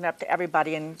we'll open up to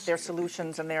everybody and their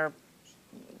solutions and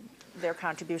their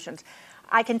contributions.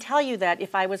 I can tell you that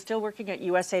if I was still working at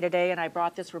USA Today and I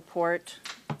brought this report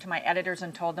to my editors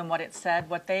and told them what it said,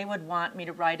 what they would want me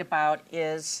to write about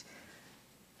is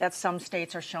that some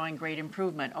states are showing great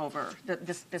improvement over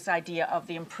this idea of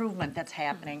the improvement that's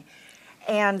happening.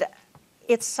 And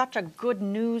it's such a good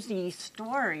newsy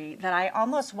story that I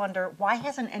almost wonder, why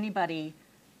hasn't anybody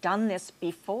done this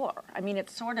before? I mean, it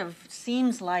sort of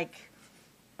seems like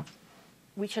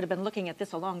we should have been looking at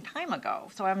this a long time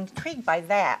ago. So I'm intrigued by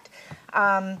that,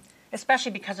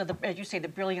 especially because of, as you say, the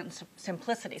brilliant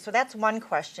simplicity. So that's one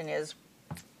question is,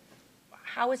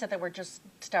 how is it that we're just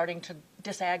starting to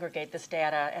disaggregate this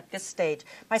data at this stage?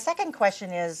 My second question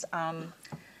is,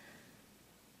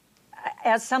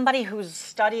 as somebody who's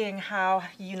studying how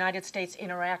the United States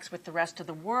interacts with the rest of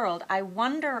the world, I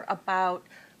wonder about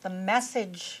the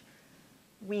message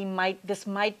this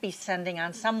might be sending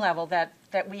on some level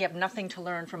that we have nothing to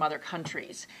learn from other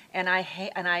countries. And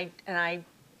I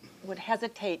would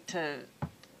hesitate to,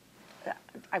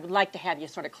 I would like to have you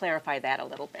sort of clarify that a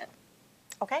little bit.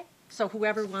 Okay? So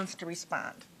whoever wants to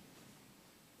respond.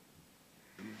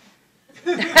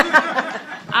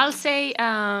 I'll say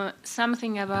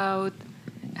something about,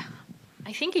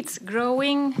 I think it's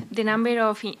growing the number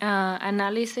of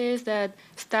analyses that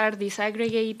start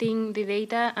disaggregating the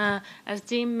data. As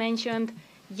Jim mentioned,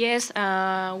 yes,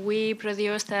 we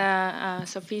produced a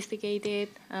sophisticated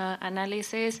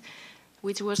analysis,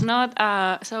 which was not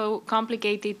so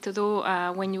complicated to do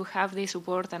when you have the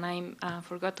support, and I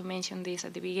forgot to mention this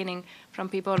at the beginning, from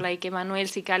people like Emmanuel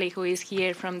Sicali, who is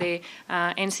here from the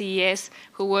NCES,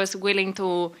 who was willing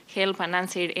to help and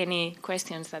answer any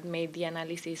questions that made the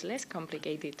analysis less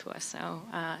complicated to us. So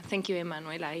thank you,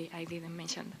 Emmanuel. I didn't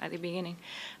mention at the beginning.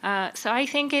 So I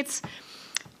think it's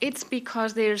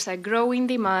because there's a growing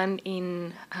demand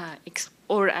in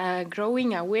or a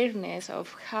growing awareness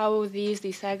of how this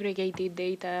disaggregated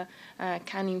data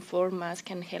can inform us,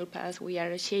 can help us. We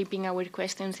are shaping our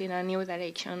questions in a new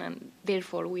direction, and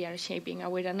therefore we are shaping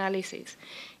our analysis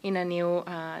in a new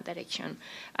direction.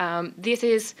 This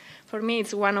is, for me,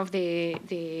 it's one of the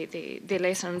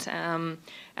lessons.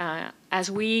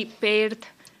 As we paired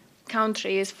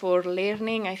countries for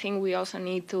learning, I think we also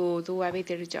need to do a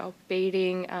better job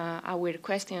pairing our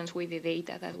questions with the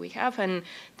data that we have. And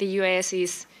the US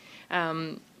is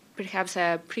perhaps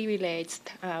a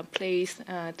privileged place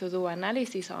to do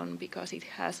analysis on because it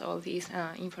has all this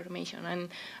information.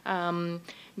 And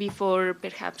before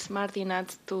perhaps Martin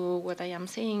adds to what I am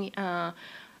saying,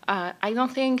 I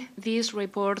don't think this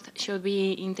report should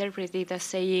be interpreted as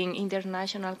saying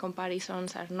international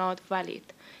comparisons are not valid.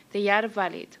 They are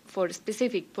valid for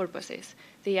specific purposes.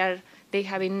 They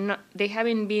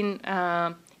haven't been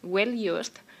well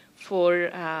used for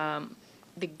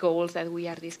the goals that we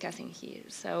are discussing here.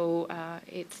 So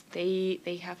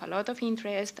they have a lot of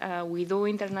interest. We do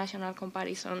international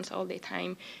comparisons all the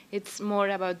time. It's more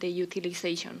about the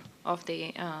utilization of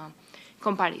the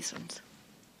comparisons.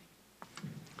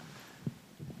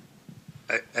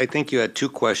 I think you had two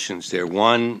questions there.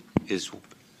 One is,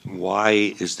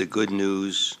 why is the good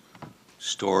news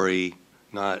story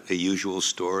not a usual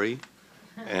story?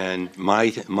 And my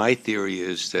theory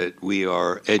is that we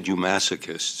are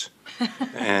edumasochists.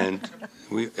 And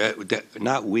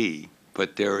not we,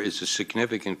 but there is a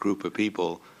significant group of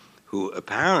people who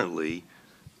apparently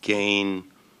gain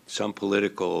some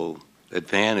political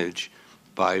advantage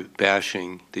by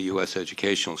bashing the U.S.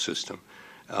 educational system.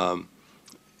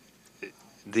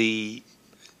 The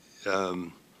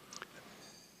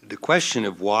question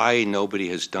of why nobody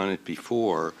has done it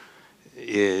before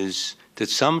is that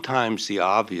sometimes the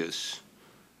obvious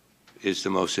is the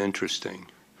most interesting.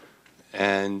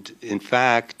 And in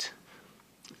fact,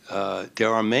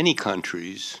 there are many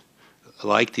countries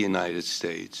like the United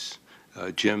States.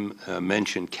 Jim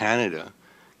mentioned Canada.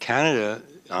 Canada,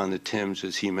 on the TIMSS,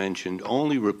 as he mentioned,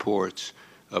 only reports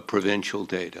provincial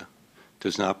data,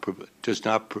 does not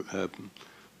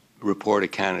report a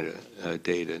Canada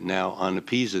data. Now, on the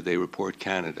PISA, they report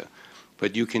Canada.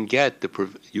 But you can get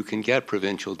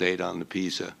provincial data on the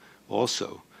PISA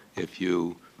also if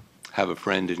you have a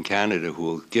friend in Canada who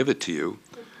will give it to you.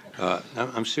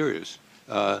 I'm serious.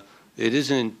 It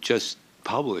isn't just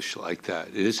published like that.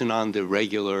 It isn't on the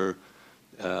regular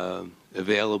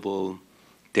available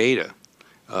data.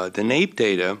 The NAEP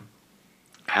data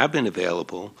have been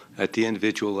available at the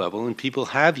individual level, and people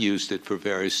have used it for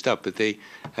various stuff, but they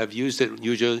have used it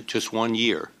usually just 1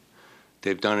 year.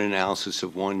 They've done an analysis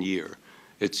of 1 year.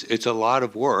 It's a lot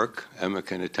of work. Emma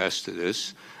can attest to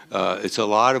this. It's a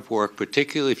lot of work,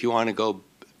 particularly if you want to go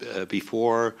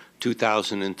before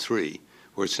 2003,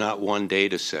 where it's not one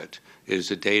data set. It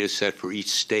is a data set for each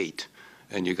state,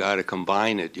 and you got to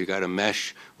combine it. You got to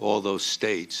mesh all those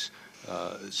states.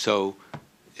 So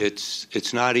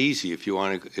it's not easy if you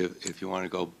want to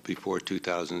go before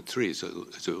 2003. It's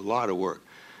a lot of work.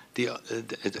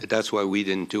 That's why we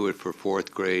didn't do it for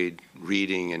 4th grade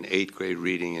reading and 8th grade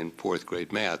reading and 4th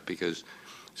grade math,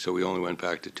 so we only went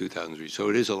back to 2003. So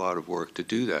it is a lot of work to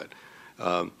do that.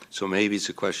 So maybe it's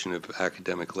a question of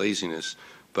academic laziness,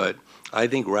 but I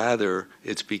think rather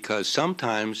it's because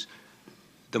sometimes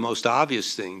the most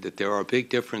obvious thing that there are big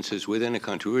differences within a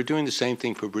country. We're doing the same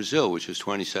thing for Brazil, which is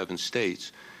 27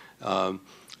 states.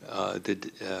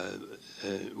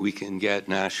 We can get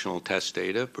national test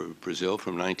data for Brazil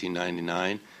from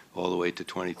 1999 all the way to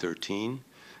 2013,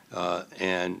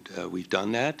 and we've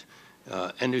done that.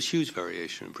 And there's huge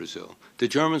variation in Brazil. The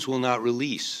Germans will not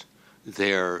release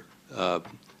their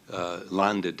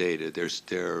Landa data, their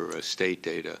state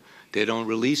data. They don't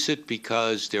release it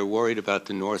because they're worried about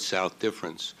the north-south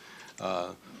difference.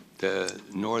 The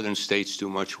northern states do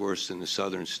much worse than the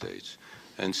southern states.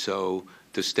 And so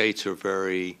the states are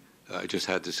very, I just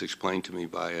had this explained to me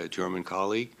by a German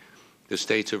colleague, the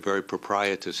states are very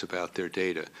proprietous about their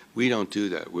data. We don't do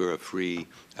that. We're a free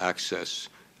access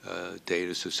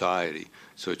data society.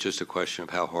 So it's just a question of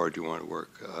how hard you want to work.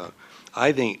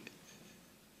 I think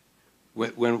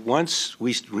once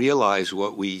we realized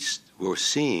what we were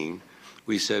seeing,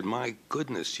 we said, my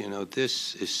goodness,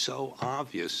 this is so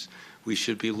obvious. We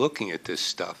should be looking at this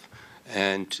stuff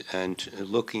and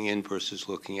looking in versus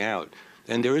looking out.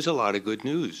 And there is a lot of good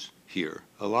news here,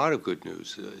 a lot of good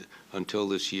news. Until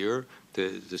this year,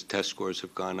 the test scores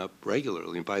have gone up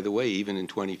regularly. And by the way, even in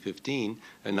 2015,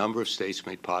 a number of states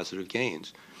made positive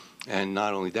gains. And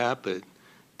not only that, but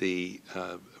the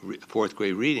 4th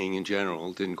grade reading in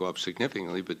general didn't go up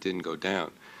significantly, but didn't go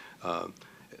down.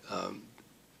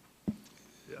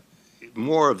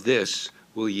 More of this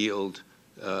will yield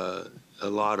a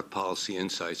lot of policy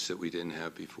insights that we didn't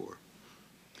have before.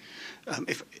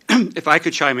 If I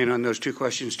could chime in on those two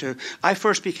questions too. I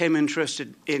first became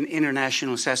interested in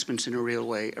international assessments in a real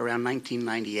way around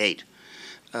 1998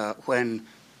 when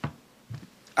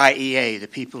IEA, the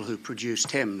people who produced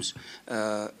TIMSS,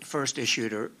 first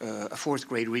issued a 4th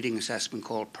grade reading assessment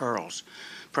called PIRLS,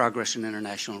 Progress in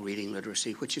International Reading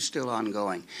Literacy, which is still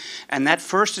ongoing. And that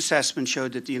first assessment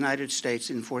showed that the United States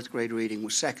in 4th grade reading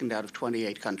was second out of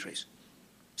 28 countries.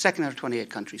 Second out of 28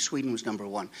 countries. Sweden was number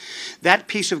 1. That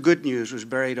piece of good news was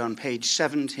buried on page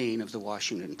 17 of the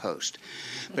Washington Post.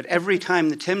 But every time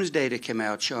the TIMSS data came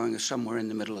out showing us somewhere in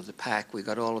the middle of the pack, we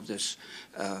got all of this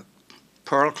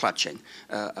pearl clutching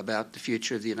about the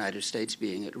future of the United States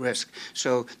being at risk.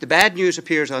 So the bad news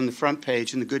appears on the front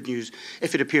page, and the good news,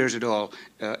 if it appears at all,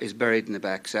 is buried in the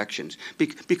back sections.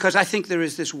 Because I think there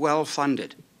is this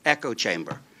well-funded echo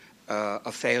chamber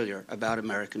of failure about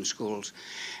American schools.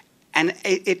 And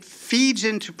it feeds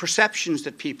into perceptions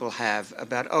that people have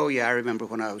about, oh, yeah, I remember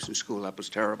when I was in school, that was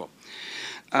terrible.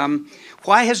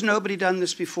 Why has nobody done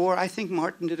this before? I think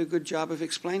Martin did a good job of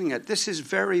explaining it. This is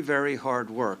very, very hard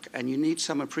work, and you need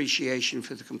some appreciation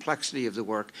for the complexity of the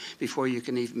work before you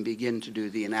can even begin to do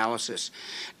the analysis.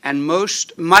 And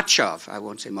much of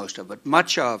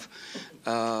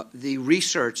the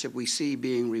research that we see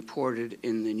being reported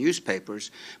in the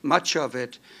newspapers, much of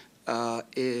it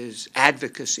is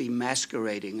advocacy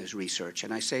masquerading as research.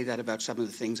 And I say that about some of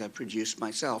the things I've produced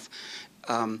myself.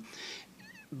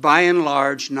 By and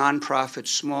large, nonprofits,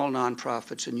 small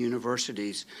nonprofits and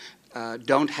universities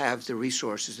don't have the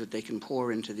resources that they can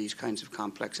pour into these kinds of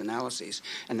complex analyses.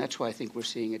 And that's why I think we're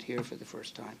seeing it here for the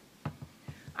first time.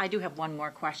 I do have one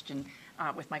more question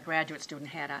with my graduate student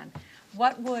hat on.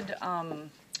 What would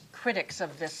critics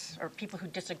of this, or people who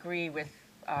disagree with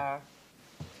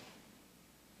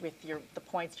the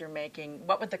points you're making,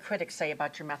 what would the critics say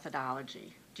about your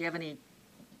methodology? Do you have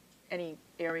any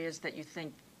areas that you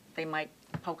think they might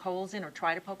poke holes in or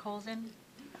try to poke holes in?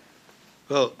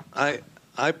 Well,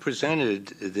 I presented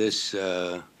this,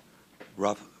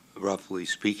 roughly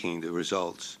speaking, the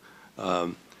results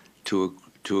to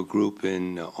a group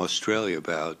in Australia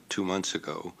about 2 months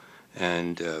ago,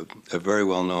 and a very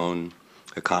well-known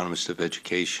economist of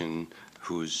education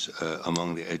who's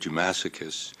among the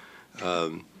edumasochists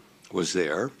was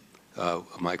there,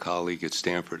 my colleague at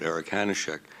Stanford, Eric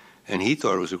Hanishek, and he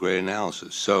thought it was a great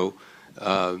analysis. So,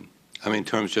 I mean, in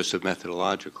terms just of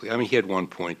methodologically, I mean, he had one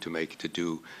point to make to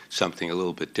do something a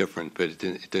little bit different, but it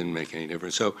didn't make any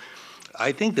difference. So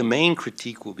I think the main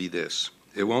critique will be this.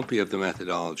 It won't be of the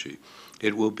methodology.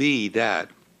 It will be that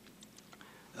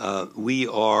we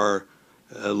are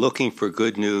looking for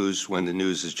good news when the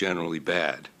news is generally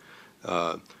bad.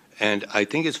 And I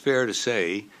think it's fair to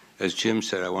say, as Jim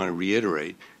said, I want to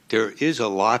reiterate, there is a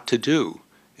lot to do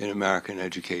in American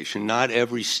education. Not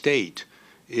every state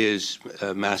is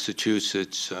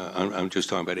Massachusetts. I'm just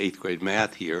talking about 8th grade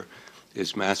math here,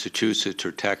 is Massachusetts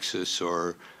or Texas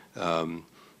or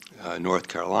North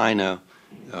Carolina,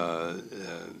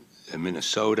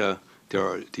 Minnesota. There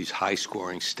are these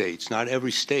high-scoring states. Not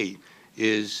every state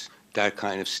is that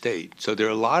kind of state. So there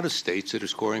are a lot of states that are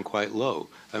scoring quite low.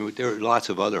 I mean, there are lots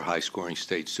of other high-scoring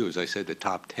states too. As I said, the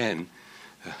top 10,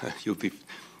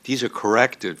 these are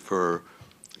corrected for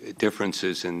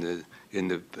differences in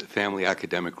the family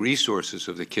academic resources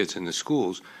of the kids in the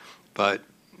schools. But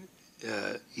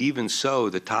even so,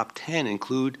 the top 10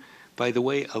 include, by the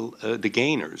way, the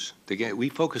gainers. We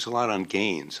focus a lot on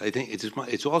gains. I think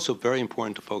it's also very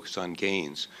important to focus on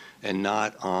gains and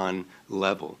not on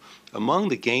level. Among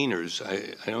the gainers,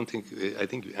 I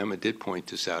think Emma did point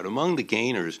this out. Among the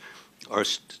gainers are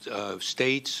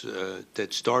states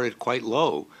that started quite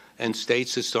low and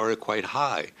states that started quite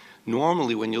high.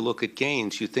 Normally, when you look at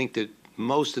gains, you think that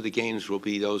most of the gainers will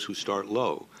be those who start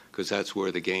low, because that's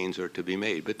where the gains are to be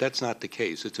made. But that's not the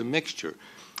case. It's a mixture.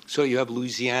 So you have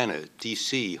Louisiana,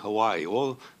 D.C., Hawaii,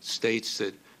 all states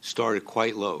that started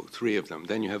quite low, 3 of them.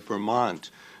 Then you have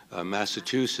Vermont,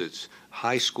 Massachusetts,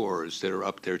 high scorers that are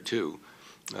up there too.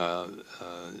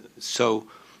 So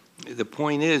the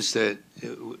point is that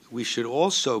we should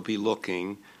also be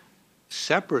looking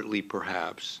separately,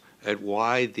 perhaps, at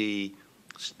what the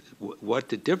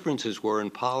differences were in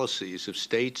policies of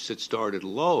states that started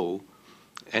low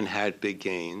and had big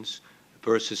gains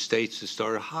versus states that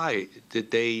started high. Did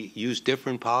they use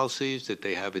different policies? Did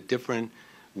they have different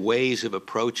ways of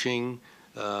approaching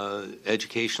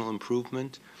educational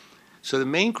improvement? So the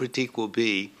main critique will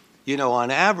be, on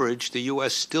average, the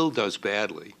U.S. still does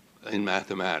badly in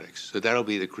mathematics. So that'll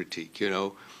be the critique,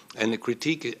 And the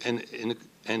critique,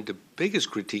 and the biggest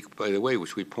critique, by the way,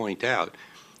 which we point out,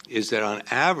 is that on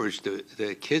average,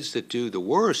 the kids that do the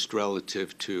worst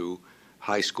relative to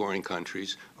high-scoring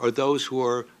countries are those who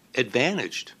are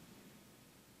advantaged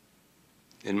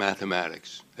in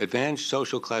mathematics. Advantaged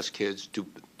social class kids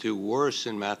do worse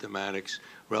in mathematics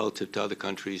relative to other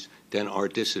countries than our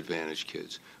disadvantaged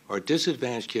kids. Our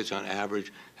disadvantaged kids, on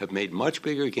average, have made much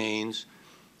bigger gains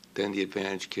than the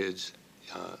advantaged kids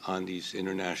on these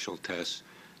international tests,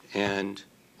 and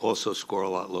also score a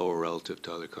lot lower relative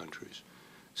to other countries.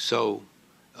 So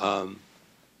I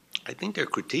think there are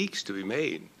critiques to be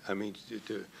made. I mean,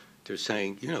 they're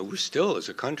saying, we're still, as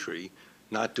a country,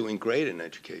 not doing great in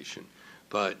education.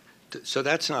 But so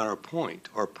that's not our point.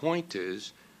 Our point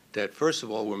is that, first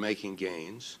of all, we're making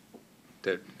gains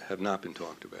that have not been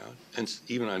talked about, and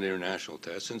even on international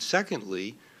tests. And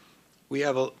secondly, we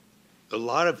have a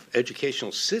lot of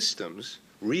educational systems,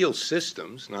 real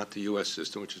systems, not the U.S.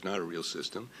 system, which is not a real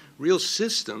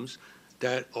systems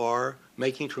that are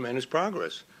making tremendous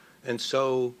progress. And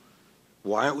so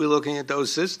why aren't we looking at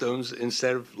those systems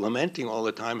instead of lamenting all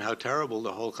the time how terrible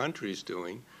the whole country is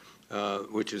doing,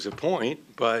 which is a point,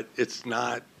 but it's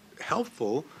not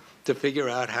helpful to figure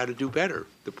out how to do better.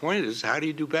 The point is, how do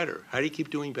you do better? How do you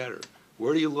keep doing better?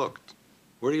 Where do you look?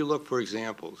 Where do you look for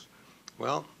examples?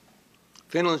 Well,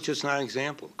 Finland's just not an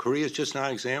example. Korea's just not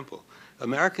an example.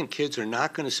 American kids are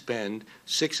not going to spend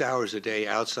 6 hours a day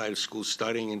outside of school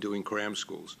studying and doing cram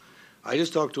schools. I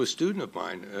just talked to a student of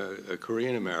mine, a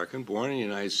Korean American, born in the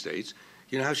United States.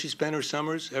 You know how she spent her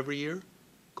summers every year?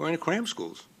 Going to cram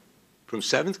schools, from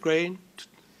 7th grade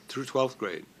through 12th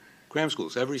grade. Cram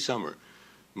schools every summer.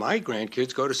 My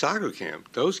grandkids go to soccer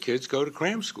camp. Those kids go to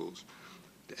cram schools.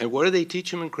 And what do they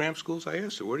teach them in cram schools? I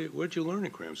asked her, what did you learn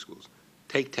in cram schools?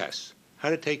 Take tests. How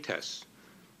to take tests.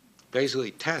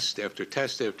 Basically, test after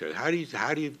test after. How do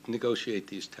you negotiate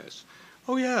these tests?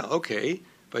 Oh yeah, okay.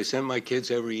 If I send my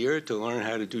kids every year to learn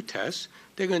how to do tests,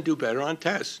 they're going to do better on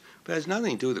tests. But it has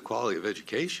nothing to do with the quality of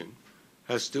education.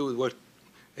 It has to do with what.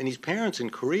 And these parents in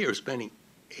Korea are spending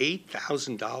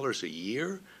 $8,000 a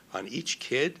year on each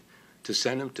kid to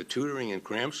send them to tutoring and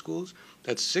cram schools.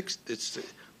 That's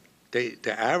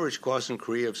the average cost in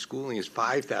Korea of schooling is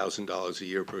 $5,000 a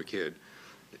year per kid.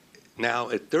 Now,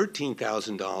 at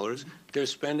 $13,000, they're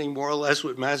spending more or less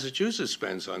what Massachusetts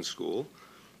spends on school.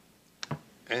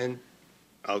 And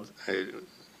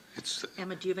it's...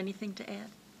 Emma, do you have anything to add?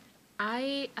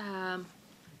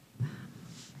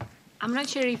 I'm not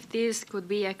sure if this could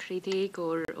be a critique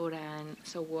or an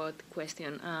so what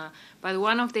question, but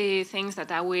one of the things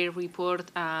that our report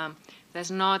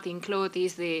does not include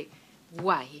is the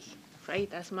why,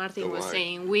 right? As Martin was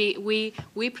saying,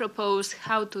 we propose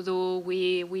how to do,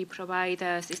 we provide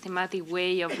a systematic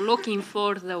way of looking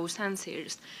for those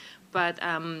answers, but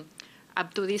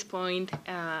up to this point,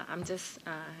 I'm just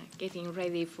getting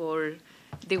ready for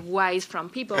the whys from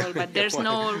people, but there's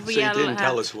no real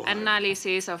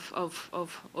analysis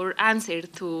of or answer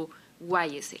to why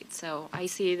is it. So I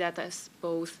see that as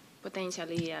both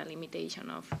potentially a limitation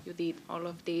of you did all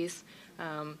of this.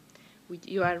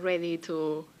 You are ready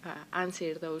to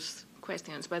answer those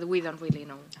questions, but we don't really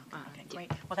know. Okay,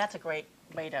 great. Well, that's a great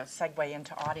way to segue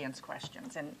into audience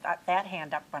questions. And that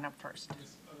hand up went up first.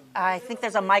 I think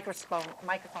there's a microphone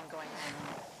going on.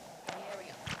 I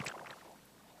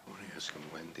want to ask him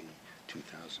when the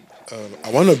 2000. I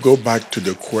want to go back to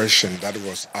the question that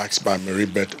was asked by Mary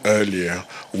Beth earlier.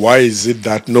 Why is it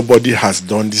that nobody has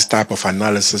done this type of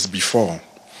analysis before?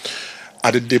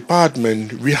 At the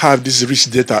department, we have this rich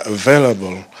data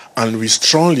available, and we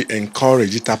strongly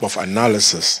encourage this type of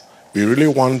analysis. We really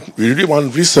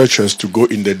want researchers to go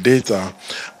in the data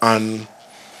and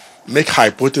make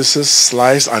hypotheses,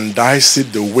 slice and dice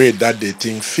it the way that they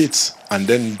think fits, and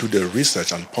then do the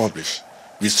research and publish.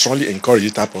 We strongly encourage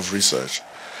this type of research.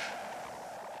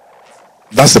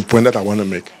 That's the point that I want to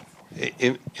make.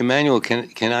 Emmanuel,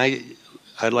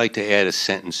 I'd like to add a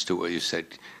sentence to what you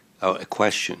said, a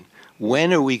question.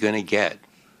 When are we going to get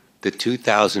the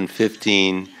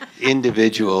 2015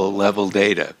 individual level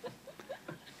data?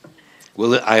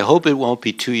 Well, I hope it won't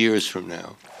be 2 years from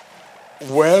now.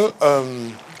 Well,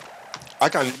 I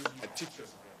can use my teacher's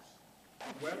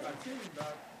voice. Well, I think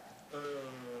that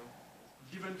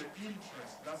given the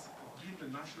interest, given the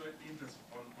national interest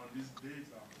on this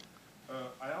data,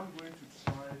 I am going to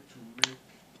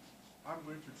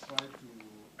try to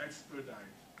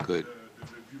expedite Good. The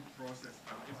review process,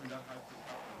 and if that has to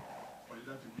happen for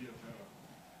that to be a better.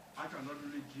 I cannot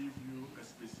really give you a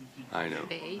specific.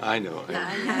 I know.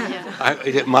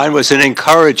 Mine was an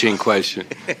encouraging question.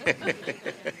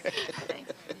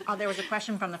 Oh, there was a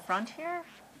question from the front here.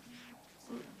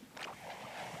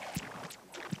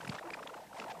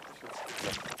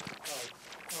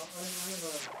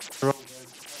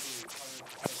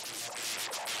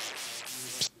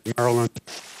 Maryland.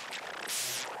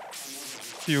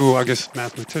 Few, I guess,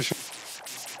 mathematicians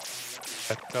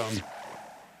at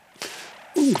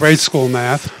grade school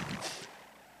math,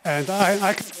 and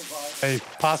I can provide a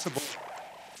possible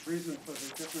reason for the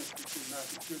difference between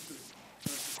Massachusetts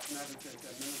versus Connecticut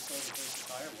and Minnesota versus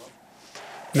Iowa.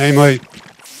 Namely,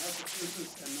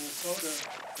 Massachusetts and Minnesota,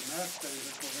 the math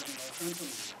standards were written by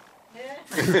Pennsylvania.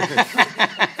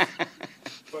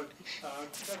 But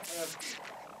that has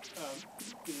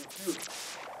been refused.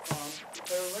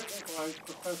 They were written by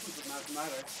professors of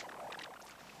mathematics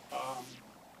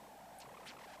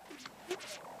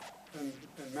in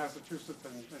Massachusetts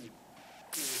and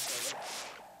Minnesota.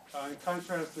 In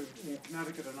contrast, in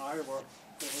Connecticut and Iowa,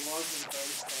 they were largely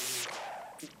based on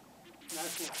the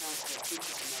National Council of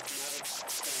Teachers of Mathematics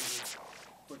standards,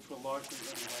 which were largely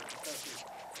written by professors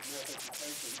of math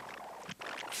education.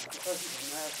 Professors of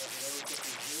math have very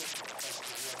different views from professors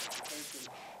of math education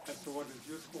as to what is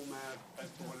useful math, as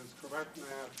to what is correct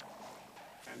math,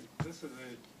 and this is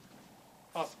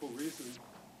a possible reason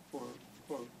for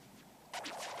the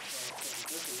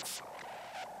difference.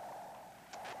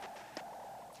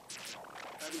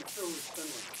 Having true is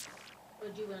similar.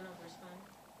 Would you want to respond?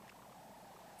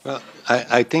 Well,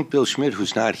 I think Bill Schmidt,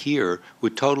 who's not here,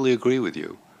 would totally agree with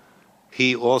you.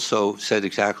 He also said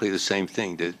exactly the same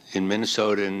thing, that in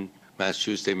Minnesota and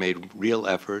Massachusetts, they made real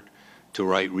effort to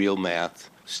write real math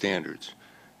standards,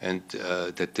 and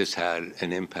that this had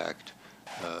an impact.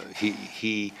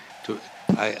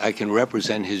 I can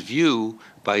represent his view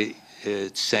by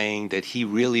saying that he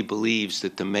really believes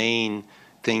that the main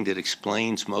thing that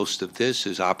explains most of this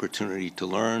is opportunity to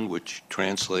learn, which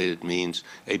translated means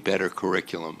a better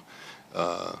curriculum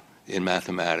in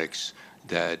mathematics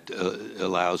that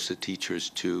allows the teachers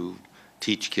to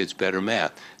teach kids better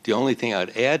math. The only thing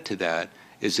I'd add to that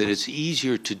is that it's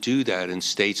easier to do that in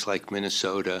states like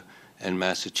Minnesota and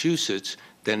Massachusetts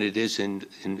than it is in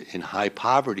high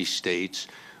poverty states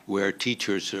where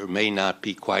teachers may not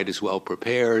be quite as well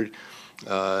prepared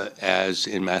as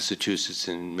in Massachusetts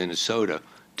and Minnesota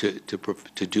to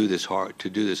do this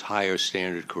higher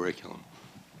standard curriculum.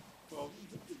 Well,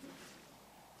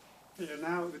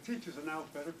 the teachers are now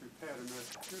better prepared in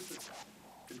Massachusetts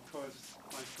because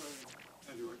my friend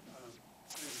Andrew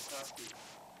Sasky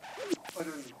put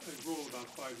in a rule about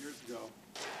 5 years ago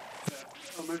that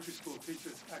elementary school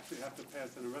teachers actually have to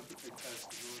pass an arithmetic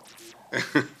test in order to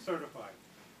be certified.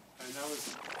 And that was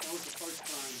the first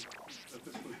time that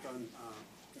this was done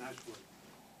nationally.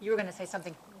 You were going to say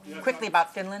something Yes, quickly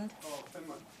about Finland? Oh,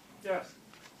 Finland. Yes.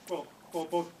 Well,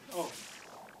 both. Oh.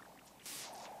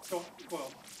 So,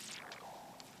 well,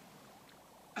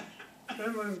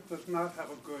 Finland does not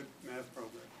have a good math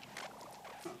program.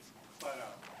 No, flat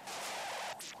out.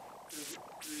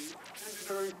 The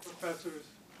engineering professors,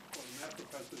 or math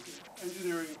professors, in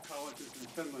engineering colleges in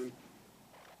Finland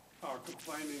are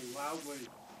complaining loudly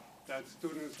that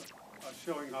students are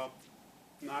showing up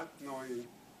not knowing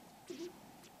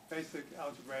basic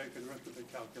algebraic and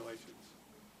arithmetic calculations.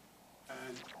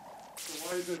 And so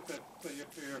why is it that they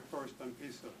appear first on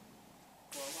PISA?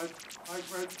 Well,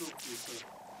 I've read through PISA,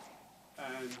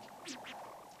 and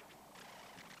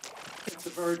it's a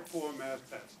very poor math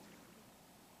test.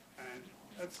 And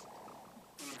that's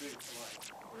going to be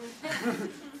polite.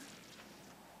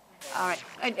 All right.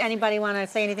 Anybody want to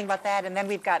say anything about that? And then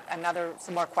we've got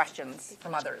some more questions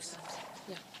from others.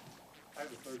 I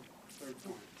have a third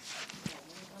point.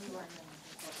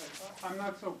 I'm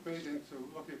not so big into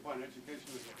looking upon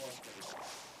education as a horse race.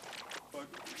 But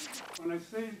when I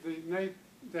see the NAEP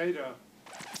data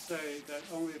say that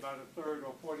only about a third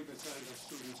or 40% of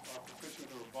students are proficient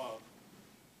or above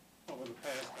over the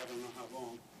past, I don't know how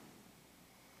long,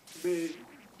 to me,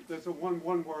 there's a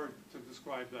one word to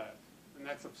describe that, and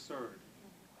that's absurd.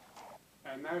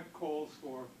 And that calls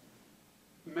for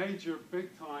major,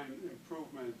 big-time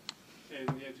improvement in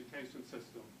the education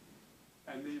system.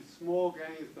 And these small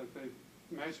gains that they've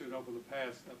measured over the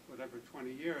past, whatever,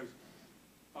 20 years,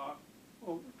 well,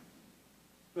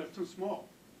 they're too small.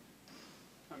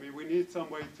 I mean, we need some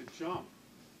way to jump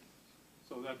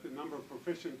so that the number of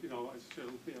proficient,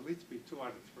 should be at least be 2 out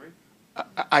of 3.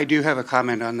 I do have a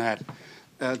comment on that.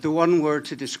 The one word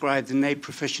to describe the NAEP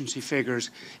proficiency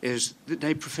figures is the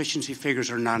NAEP proficiency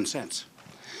figures are nonsense.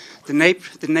 The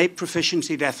NAEP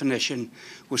proficiency definition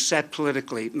was set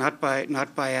politically, not by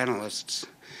analysts,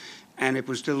 and it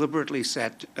was deliberately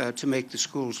set to make the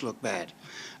schools look bad.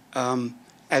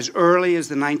 As early as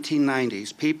the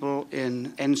 1990s, people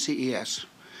in NCES,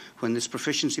 when this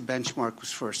proficiency benchmark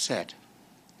was first set,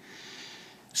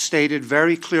 stated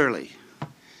very clearly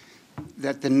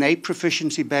that the NAEP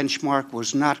proficiency benchmark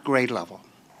was not grade level,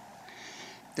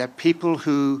 that people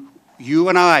who you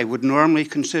and I would normally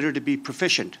consider to be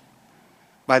proficient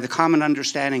by the common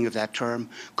understanding of that term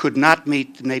could not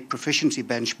meet the NAEP proficiency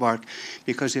benchmark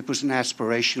because it was an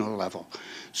aspirational level.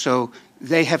 So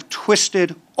they have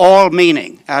twisted all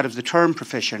meaning out of the term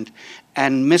proficient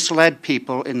and misled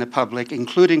people in the public,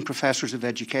 including professors of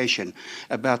education,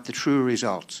 about the true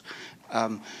results.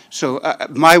 So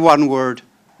my one-word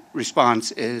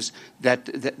response is that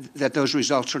those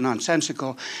results are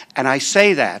nonsensical, and I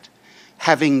say that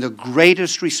having the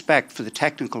greatest respect for the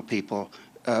technical people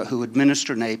who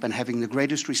administer NAEP and having the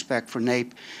greatest respect for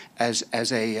NAEP as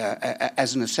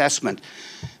an assessment.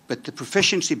 But the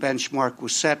proficiency benchmark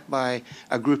was set by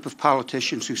a group of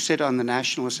politicians who sit on the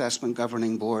National Assessment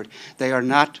Governing Board. They are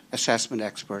not assessment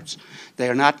experts. They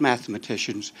are not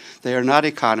mathematicians. They are not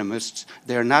economists.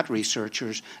 They are not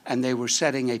researchers. And they were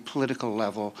setting a political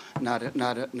level, not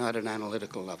an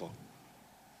analytical level.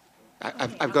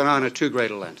 I've gone on at too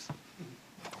great a length.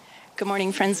 Good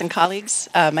morning, friends and colleagues.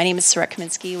 My name is Saret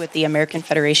Kaminsky with the American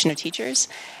Federation of Teachers,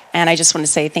 and I just want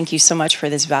to say thank you so much for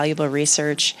this valuable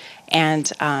research,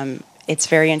 and it's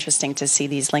very interesting to see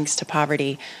these links to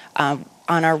poverty. On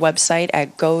our website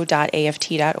at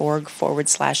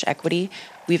go.aft.org/equity,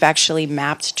 we've actually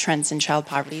mapped trends in child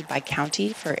poverty by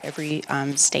county for every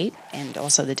state and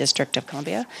also the District of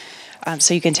Columbia,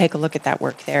 so you can take a look at that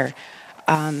work there.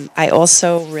 I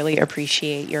also really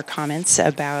appreciate your comments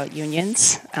about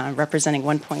unions representing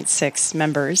 1.6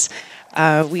 members.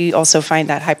 We also find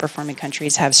that high-performing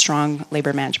countries have strong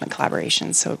labor management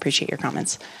collaboration, so appreciate your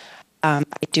comments. I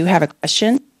do have a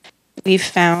question. We've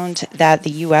found that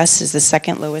the U.S. is the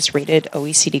second lowest rated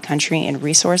OECD country in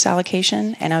resource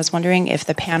allocation, and I was wondering if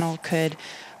the panel could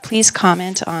please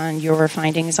comment on your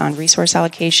findings on resource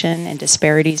allocation and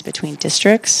disparities between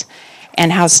districts,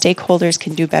 and how stakeholders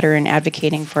can do better in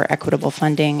advocating for equitable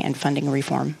funding and funding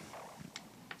reform.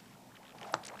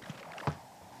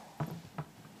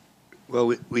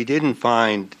 Well, we didn't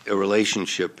find a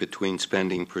relationship between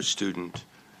spending per student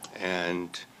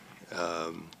and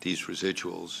these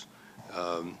residuals.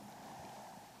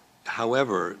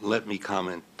 However, let me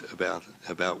comment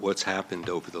about what's happened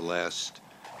over the last,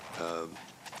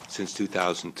 since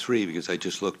 2003, because I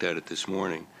just looked at it this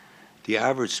morning. The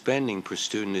average spending per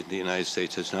student in the United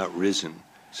States has not risen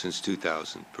since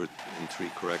 2003,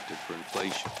 corrected for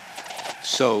inflation.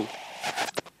 So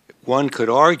one could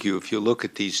argue, if you look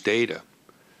at these data,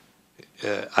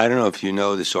 I don't know if you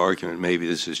know this argument, maybe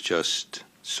this is just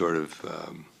sort of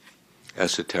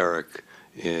esoteric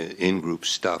in-group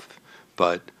stuff,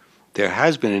 but there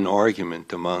has been an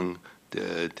argument among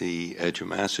the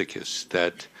edumasochists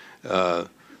that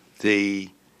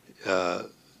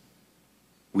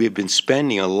we have been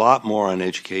spending a lot more on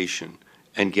education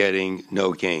and getting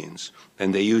no gains.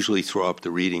 And they usually throw up the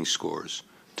reading scores,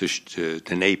 the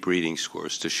NAEP reading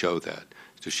scores to show that,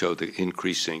 to show the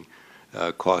increasing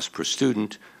cost per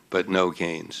student but no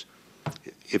gains.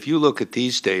 If you look at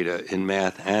these data in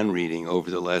math and reading over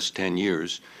the last 10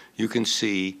 years, you can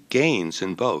see gains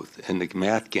in both, and the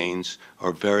math gains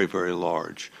are very, very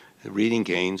large. The reading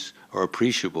gains are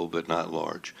appreciable but not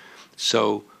large.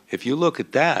 So if you look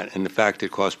at that and the fact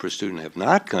that cost per student have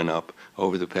not gone up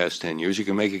over the past 10 years, you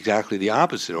can make exactly the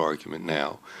opposite argument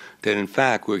now, that in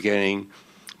fact we're getting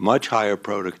much higher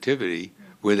productivity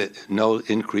with no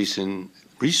increase in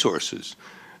resources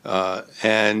for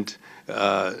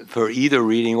either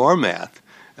reading or math.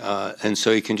 And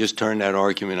so you can just turn that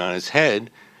argument on its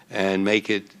head and make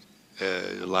it,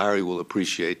 Larry will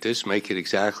appreciate this, make it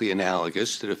exactly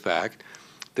analogous to the fact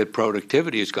that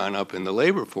productivity has gone up in the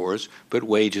labor force, but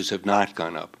wages have not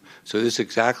gone up. So this is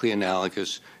exactly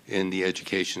analogous in the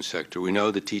education sector. We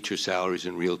know that teacher salaries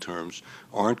in real terms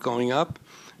aren't going up.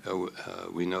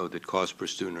 We know that costs per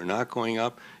student are not going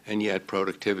up, and yet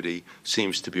productivity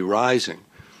seems to be rising.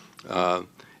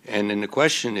 And then the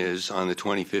question is, on the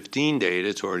 2015 data,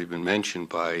 it's already been mentioned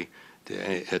by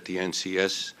at the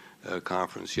NCS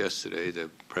conference yesterday, the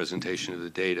presentation of the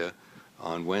data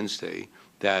on Wednesday,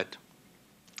 that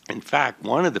in fact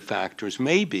one of the factors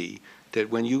may be that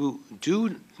when you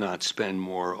do not spend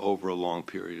more over a long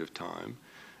period of time,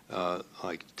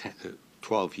 like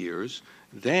 12 years,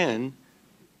 then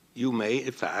you may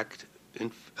in fact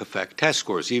affect test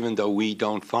scores, even though we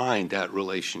don't find that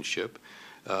relationship.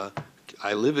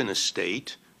 I live in a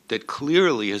state that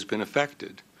clearly has been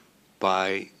affected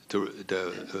by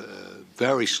the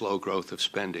very slow growth of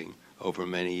spending over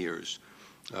many years.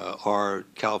 Our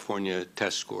California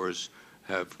test scores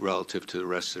have, relative to the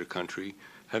rest of the country,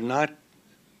 have not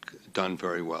done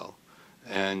very well.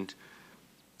 And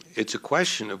it's a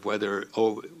question of whether,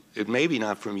 it may be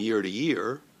not from year to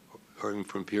year, or even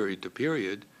from period to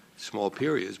period, small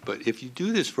periods, but if you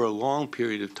do this for a long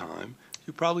period of time,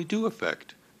 you probably do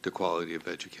affect the quality of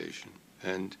education.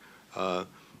 And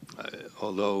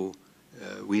although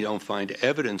we don't find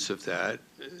evidence of that,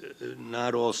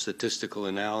 not all statistical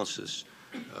analysis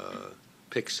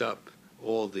picks up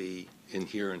all the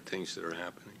inherent things that are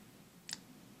happening.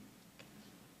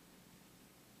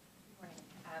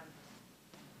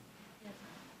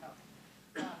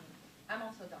 I'm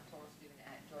also a doctoral student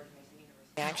at George Mason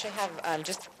University. I actually have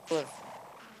just a couple of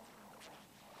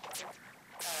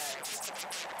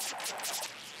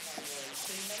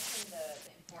so you mentioned the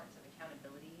importance of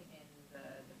accountability in the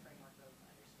framework of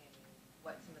understanding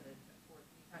what some of the, you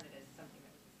found it as something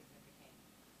that was a significant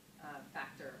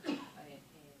factor in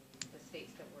the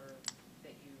states that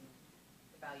you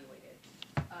evaluated.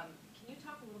 Can you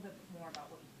talk a little bit more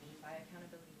about what you mean by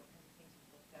accountability, what kinds of things you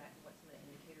looked at, and what some of the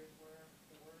indicators were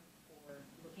for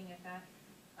looking at that?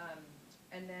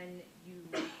 And then you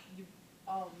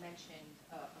all mentioned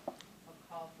a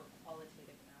call for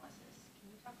qualitative analysis.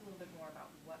 Can you talk a little bit more about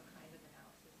what kind of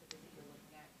analysis it is that you're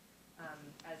looking at?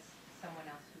 As someone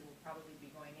else who will probably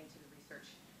be going into the research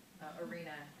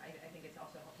arena, I think it's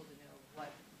also helpful to know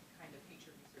what kind of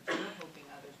future research you're hoping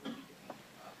others will be doing.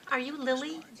 Are you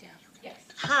Lily? Yes.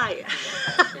 Hi.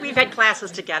 We've had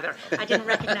classes together. I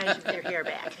didn't recognize you with your hair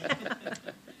back.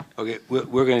 Okay,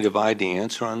 we're going to divide the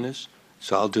answer on this,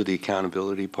 so I'll do the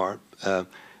accountability part.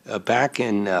 Back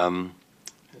in the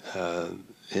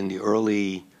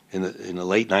late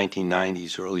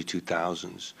 1990s, early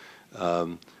 2000s,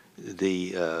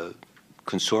 the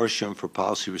Consortium for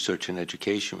Policy Research and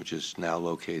Education, which is now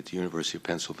located at the University of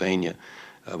Pennsylvania,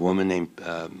 a woman named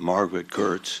Margaret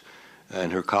Gertz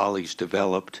and her colleagues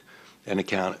developed an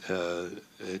account,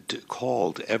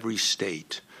 called every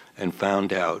state and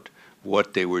found out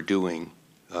what they were doing.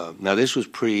 Now this was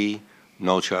pre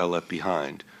No Child Left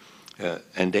Behind,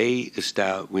 and they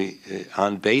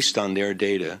based on their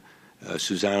data,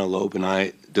 Susanna Loeb and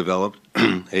I developed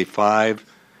a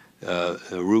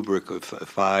rubric of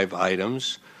 5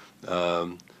 items,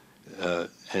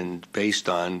 and based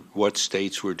on what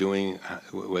states were doing,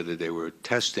 whether they were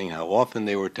testing, how often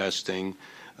they were testing,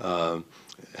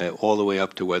 all the way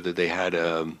up to whether they had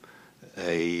a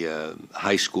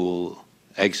high school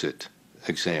exit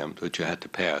exam that you had to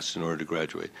pass in order to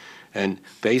graduate. And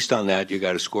based on that, you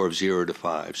got a score of 0 to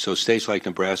 5. So states like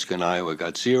Nebraska and Iowa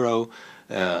got 0,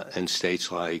 and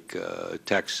states like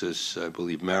Texas, I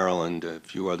believe Maryland, a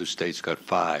few other states got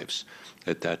 5s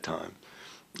at that time.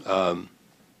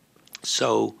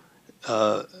 So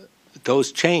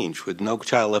those changed. With No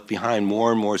Child Left Behind,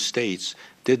 more and more states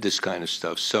did this kind of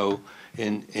stuff. So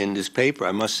in this paper,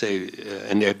 I must say,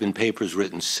 and there have been papers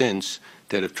written since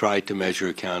that have tried to measure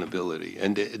accountability,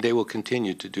 and they will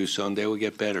continue to do so, and they will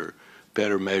get better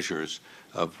measures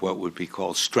of what would be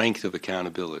called strength of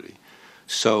accountability.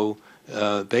 So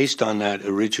based on that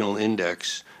original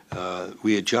index,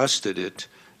 we adjusted it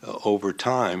over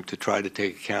time to try to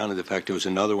take account of the fact there was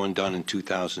another one done in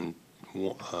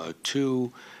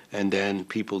 2002, and then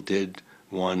people did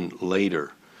one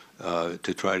later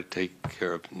to try to take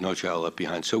care of No Child Left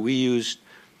Behind. So we used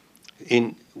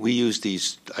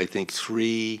these, I think,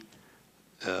 three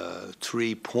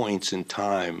points in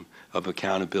time of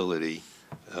accountability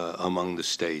among the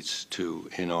states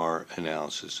in our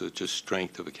analysis. So just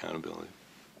strength of accountability.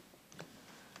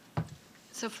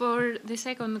 So for the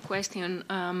second question,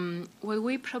 what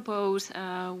we propose,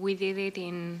 we did it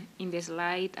in the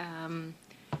slide, and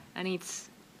it's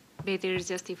better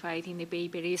justified in the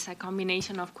paper, is a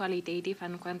combination of qualitative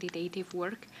and quantitative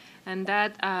work. And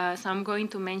that, so I'm going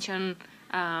to mention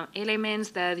elements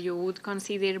that you would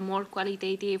consider more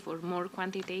qualitative or more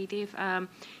quantitative.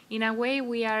 In a way,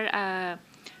 we are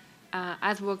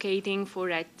advocating for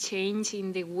a change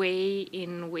in the way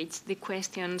in which the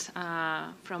questions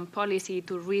from policy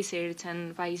to research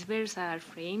and vice versa are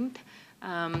framed.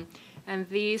 And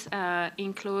this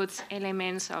includes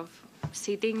elements of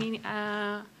sitting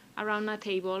around a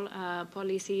table,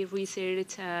 policy,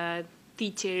 research,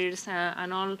 teachers,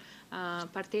 and all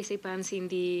participants in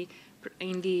the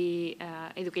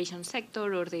education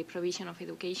sector or the provision of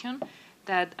education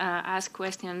that ask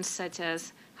questions such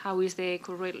as, how is the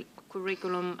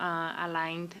curriculum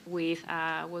aligned with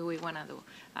what we want to do?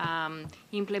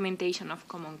 Implementation of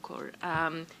Common Core,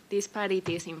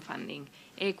 disparities in funding,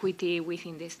 equity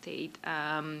within the state,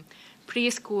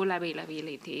 preschool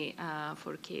availability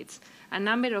for kids. A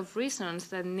number of reasons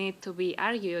that need to be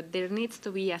argued. There needs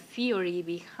to be a theory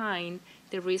behind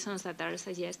the reasons that are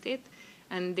suggested,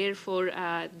 and therefore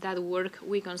that work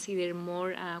we consider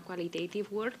more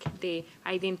qualitative work, the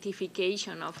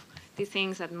identification of the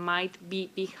things that might be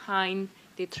behind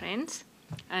the trends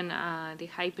and the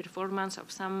high performance of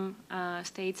some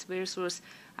states versus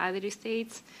other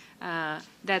states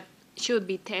that should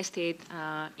be tested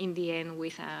in the end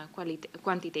with a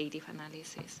quantitative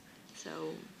analysis.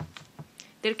 So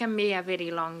there can be a very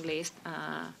long list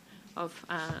of,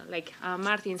 like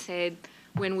Martin said,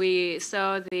 when we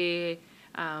saw the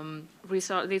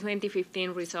result, the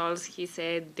 2015 results, he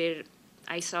said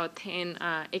I saw 10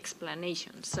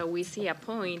 explanations. So we see a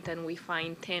point and we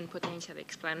find 10 potential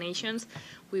explanations.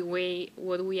 What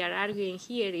we are arguing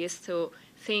here is to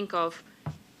think of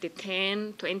the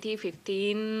 10, 20,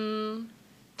 15,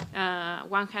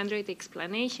 100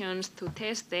 explanations to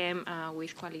test them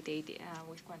with quantitative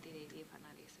analysis.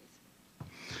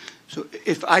 So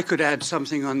if I could add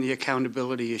something on the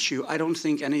accountability issue, I don't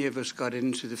think any of us got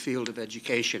into the field of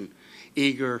education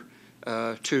eager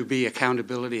to be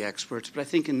accountability experts, but I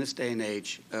think in this day and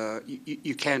age,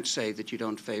 you can't say that you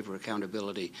don't favor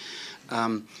accountability.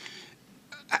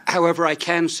 However, I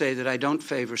can say that I don't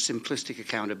favor simplistic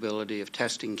accountability of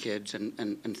testing kids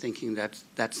and thinking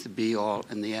that's the be-all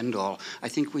and the end-all. I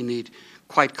think we need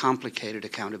quite complicated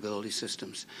accountability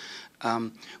systems.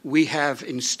 We have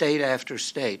in state after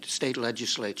state, state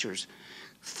legislatures,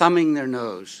 thumbing their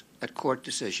nose at court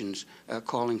decisions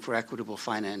calling for equitable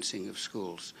financing of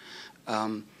schools.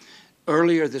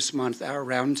 Earlier this month, our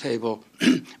roundtable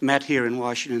met here in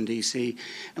Washington, D.C.,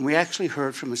 and we actually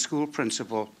heard from a school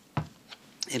principal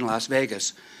in Las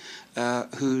Vegas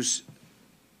who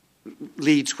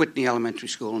leads Whitney Elementary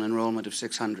School, an enrollment of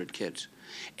 600 kids.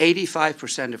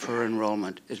 85% of her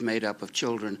enrollment is made up of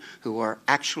children who are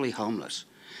actually homeless.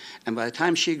 And by the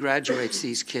time she graduates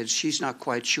these kids, she's not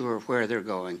quite sure where they're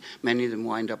going. Many of them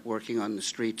wind up working on the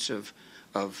streets of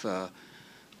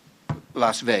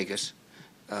Las Vegas,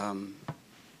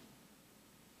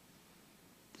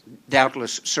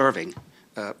 doubtless serving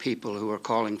people who are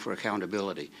calling for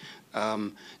accountability.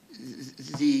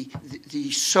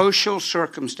 The social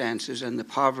circumstances and the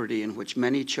poverty in which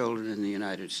many children in the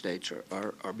United States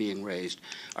are being raised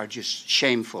are just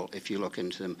shameful if you look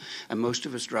into them. And most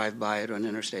of us drive by it on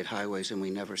interstate highways and we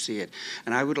never see it.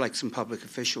 And I would like some public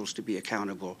officials to be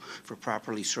accountable for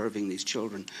properly serving these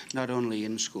children, not only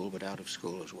in school but out of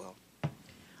school as well.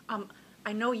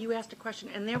 I know you asked a question,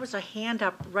 and there was a hand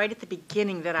up right at the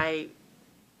beginning that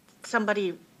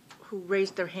somebody who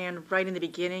raised their hand right in the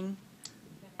beginning.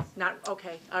 Not,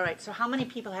 okay, all right. So how many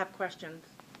people have questions?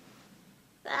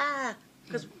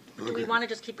 Because do we want to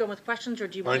just keep going with questions, or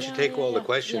do you Why want don't you take all the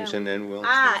questions and then we'll...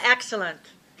 excellent.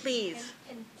 Please.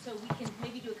 And so we can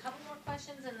maybe do a couple more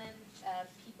questions, and then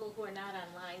people who are not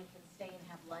online can stay and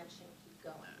have lunch and keep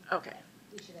going. Okay.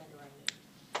 We should end around noon.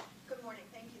 Good morning.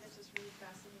 Thank you. This is really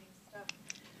fascinating stuff.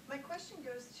 My question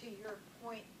goes to your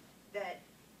point that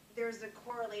there's a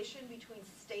correlation between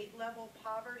state-level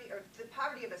poverty, or the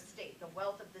poverty of a state, the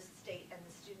wealth of the state, and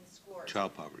the student scores.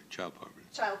 Child poverty.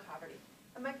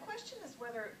 And my question is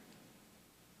whether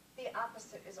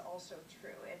opposite is also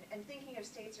true. And thinking of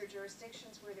states or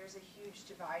jurisdictions where there's a huge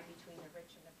divide between the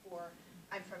rich and the poor.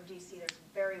 I'm from DC, there's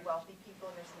very wealthy people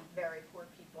and there's some very poor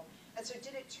people. And so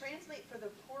did it translate for the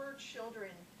poorer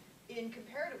children in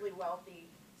comparatively wealthy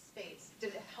states?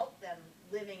 Did it help them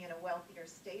living in a wealthier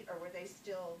state, or were they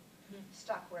still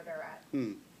stuck where they're at?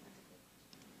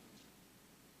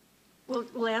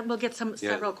 We'll get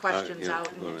several questions yeah,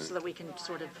 out go ahead. so that we can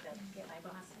sort of.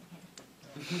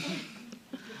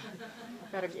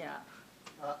 Better, yeah.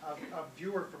 A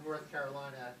viewer from North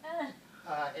Carolina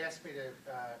asked me to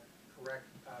correct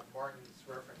Martin's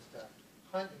reference to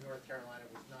Hunt in North Carolina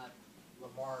was not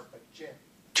Lamar, but Jim.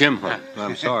 Jim Hunt,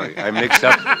 I'm sorry. I mixed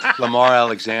up Lamar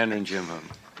Alexander and Jim Hunt.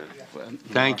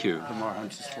 Thank you. Lamar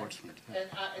Hunt's a sportsman.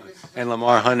 And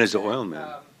Lamar Hunt is the oil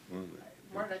man.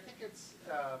 Martin, I think it's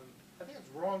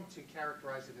wrong to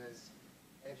characterize it as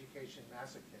education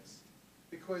masochist,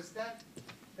 because that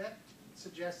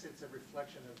suggests it's a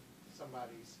reflection of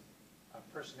somebody's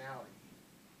personality.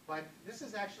 But this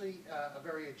is actually a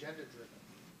very agenda-driven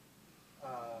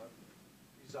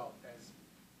result, as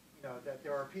you know, that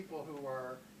there are people who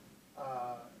are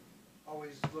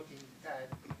always looking at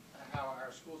how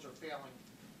our schools are failing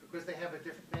because they have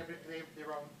they have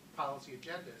their own policy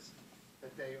agendas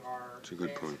that they are That's a good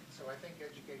advancing. point. So I think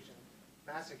education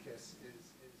masochist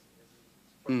is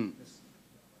quite a misnomer.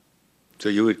 So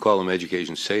you would call them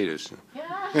education sadists.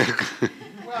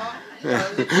 Well, you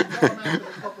know, you tell them after the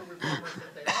corporate reformers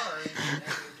that they are and the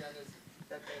agendas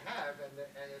that they have, and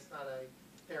it's not a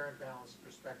fair and balanced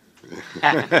perspective.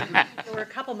 There were a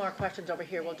couple more questions over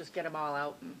here. We'll just get them all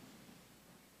out.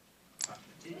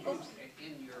 In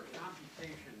your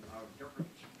computation of difference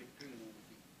between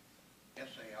the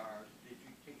SARs, did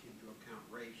you take into account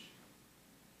race?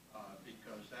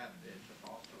 Because that is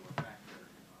also a factor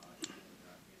in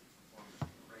performance of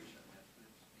race and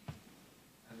ethnicity.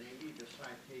 And they need a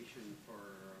citation for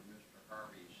Mr.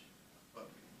 Harvey's book.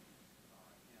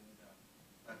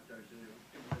 But there was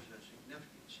a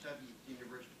significant study at the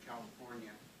University of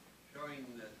California showing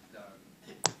that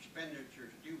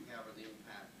expenditures do have an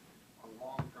impact on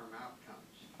long-term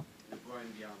outcomes and going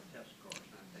beyond test scores,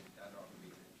 and I think that ought to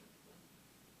be mentioned.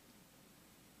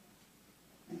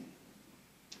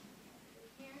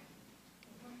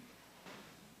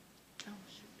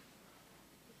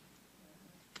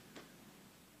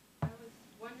 I was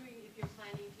wondering if you're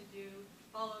planning to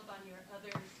follow up on your other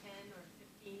 10 or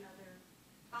 15 other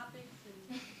topics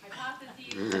and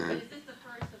hypotheses, but is this the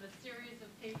first of a series of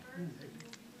papers that you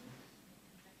will be doing?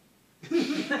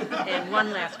 And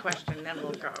one last question, then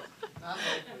we'll go.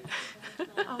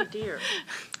 Oh, dear.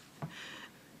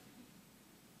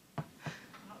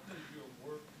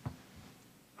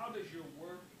 How does your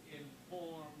work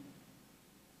inform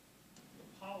the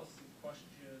policy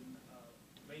question of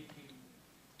making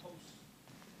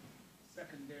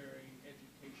post-secondary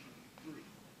education free?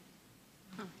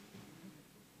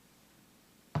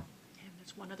 And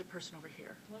there's one other person over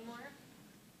here. One more?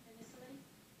 Initially?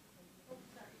 Oh,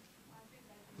 sorry. I think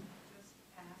I can just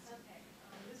ask. Okay.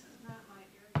 This is not my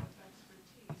area of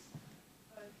expertise,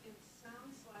 but it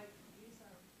sounds like these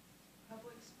are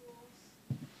public schools.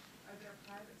 Are there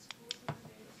private schools in the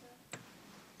data set?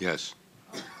 Yes.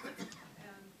 And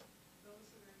those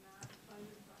that are not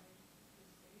funded by the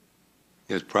state?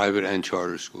 Yes, private and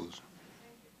charter schools.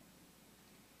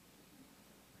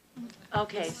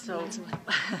 Okay, so. I'm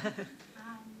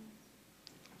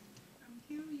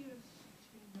curious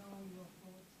to know your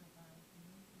thoughts about the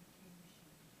implication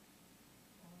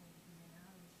of the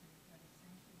analysis that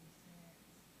essentially says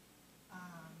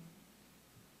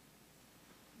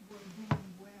we're doing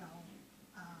well,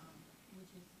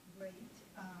 which is great,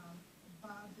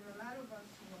 but there are a lot of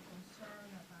us who are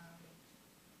concerned about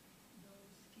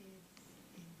those kids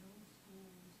in those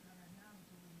schools that are not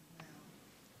doing well,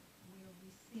 where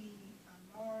we see a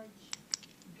large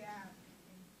gap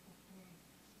in performance.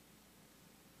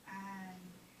 And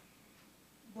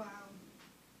while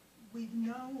we've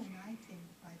known, I think,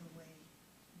 by the way,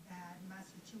 that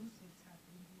Massachusetts has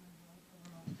been doing well for a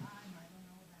long time, I don't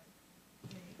know that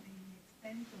the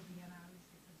extent of the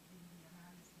analysis has been the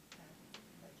analysis that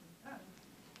you've done,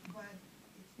 but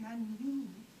it's not new.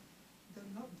 The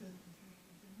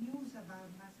news about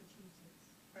Massachusetts,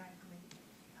 frankly,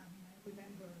 I mean, I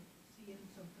remember seeing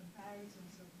some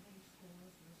comparisons of NAEP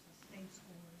scores versus state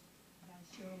scores that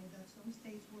show that some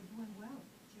states were doing well,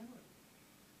 generally.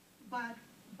 But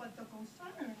the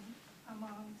concern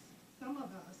amongst some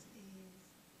of us is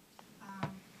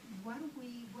what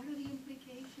are the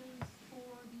implications for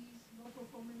these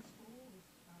low-performing schools?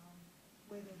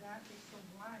 Whether that is so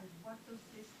wide, what does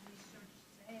this research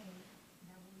say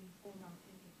that will inform our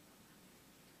thinking?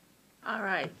 All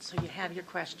right, so you have your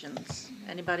questions.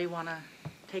 Anybody want to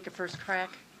take a first crack?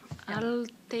 I'll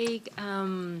take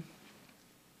on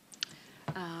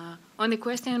the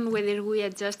question whether we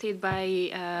adjusted by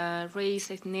race,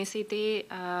 ethnicity,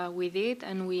 we did,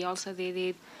 and we also did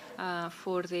it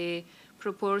for the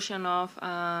proportion of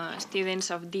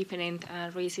students of different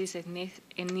races,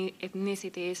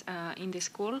 ethnicities in the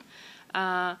school.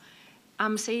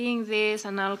 I'm saying this,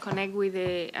 and I'll connect with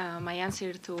my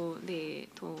answer to the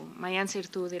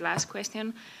last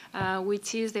question,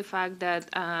 which is the fact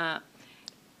that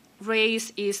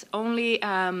race is only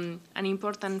an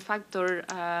important factor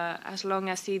as long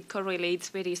as it correlates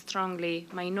very strongly,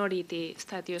 minority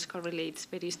status correlates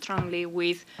very strongly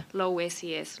with low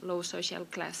SES, low social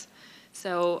class.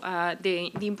 So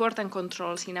the important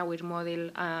controls in our model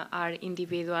are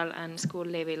individual and school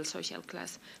level social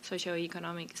class,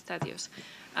 socioeconomic status.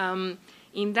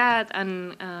 In that,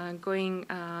 and going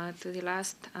to the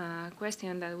last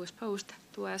question that was posed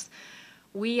to us,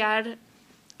 we are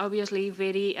obviously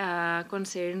very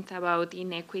concerned about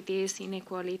inequalities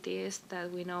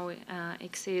that we know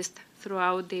exist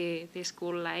throughout the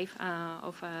school life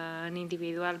of an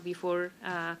individual before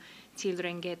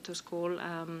children get to school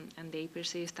and they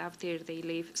persist after they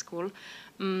leave school.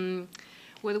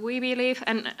 What we believe,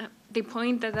 and the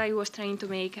point that I was trying to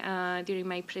make during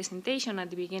my presentation at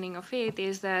the beginning of it,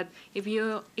 is that if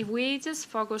we just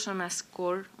focus on a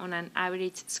score, on an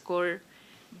average score,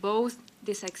 both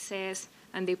the success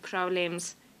and the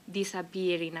problems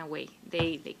disappear in a way.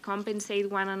 They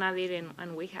compensate one another,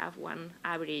 and we have one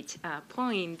average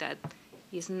point that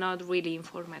is not really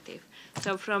informative.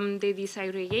 So from the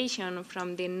disaggregation,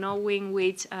 from the knowing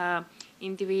which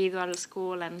individual,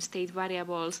 school, and state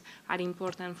variables are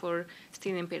important for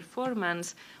student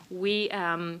performance, we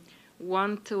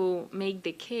want to make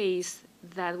the case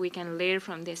that we can learn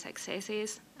from the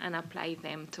successes and apply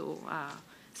them to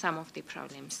some of the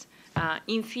problems.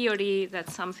 In theory,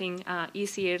 that's something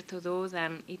easier to do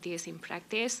than it is in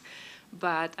practice,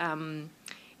 but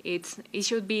it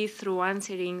should be through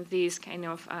answering this kind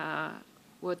of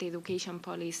what education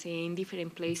policy in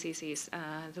different places is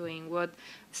doing, what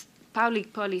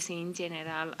public policy in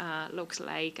general looks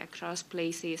like across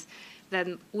places, that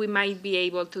we might be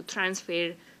able to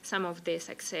transfer some of the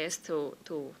success to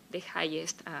the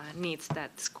highest needs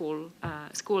that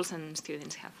schools and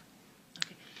students have.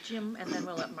 Jim, and then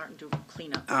we'll let Martin do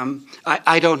cleanup.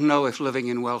 I don't know if living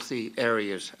in wealthy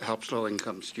areas helps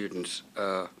low-income students.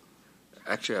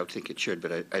 Actually, I would think it should,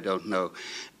 but I don't know.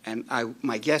 And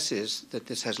my guess is that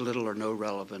this has little or no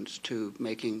relevance to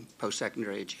making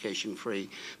post-secondary education free,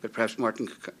 but perhaps Martin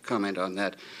could comment on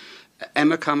that.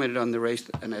 Emma commented on the race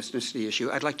and ethnicity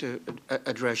issue. I'd like to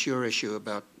address your issue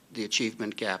about the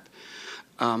achievement gap.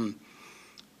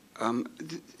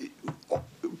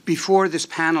 Before this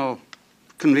panel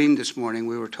convened this morning,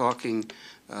 we were talking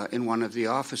in one of the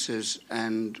offices,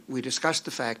 and we discussed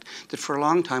the fact that for a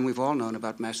long time we've all known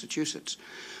about Massachusetts,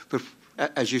 but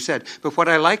as you said. But what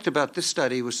I liked about this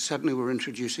study was suddenly we're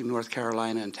introducing North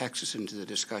Carolina and Texas into the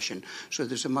discussion. So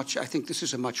there's I think this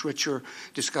is a much richer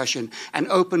discussion and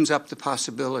opens up the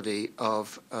possibility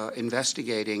of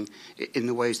investigating in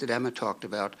the ways that Emma talked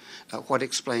about what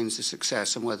explains the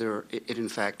success and whether it in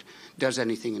fact does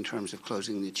anything in terms of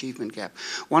closing the achievement gap.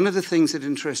 One of the things that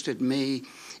interested me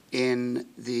in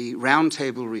the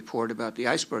roundtable report about the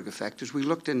iceberg effect is we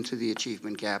looked into the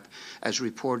achievement gap as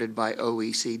reported by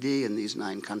OECD in these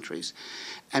 9 countries.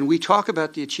 And we talk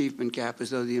about the achievement gap as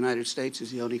though the United States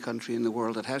is the only country in the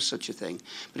world that has such a thing.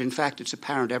 But in fact, it's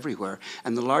apparent everywhere.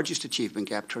 And the largest achievement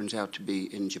gap turns out to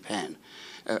be in Japan,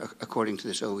 according to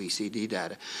this OECD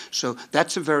data. So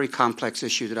that's a very complex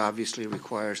issue that obviously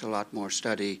requires a lot more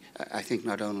study, I think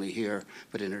not only here,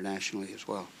 but internationally as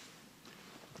well.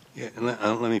 Yeah, and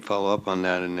let me follow up on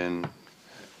that and then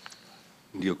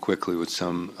deal quickly with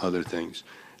some other things.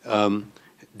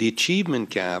 The achievement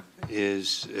gap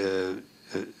is a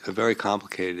very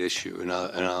complicated issue, and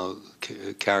I'll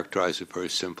characterize it very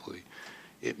simply.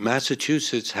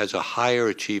 Massachusetts has a higher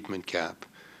achievement gap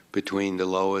between the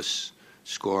lowest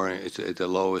scoring, the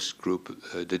lowest group,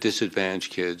 the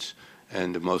disadvantaged kids,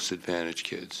 and the most advantaged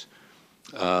kids.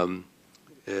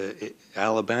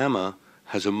 Alabama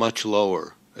has a much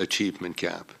lower achievement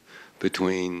gap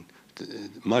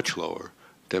much lower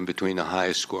than between the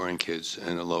highest scoring kids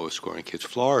and the lowest scoring kids.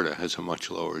 Florida has a much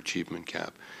lower achievement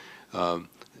gap.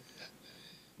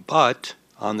 But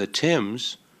on the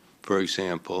TIMSS, for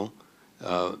example,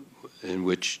 in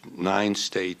which 9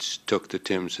 states took the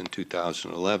TIMSS in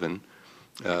 2011,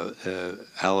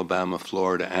 Alabama,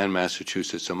 Florida, and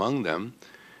Massachusetts among them,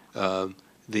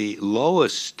 the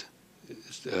lowest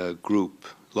group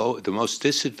the most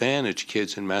disadvantaged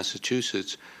kids in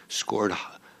Massachusetts scored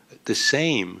the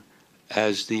same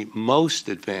as the most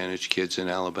advantaged kids in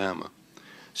Alabama.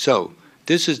 So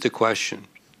this is the question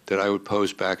that I would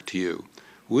pose back to you.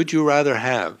 Would you rather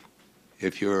have,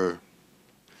 if you're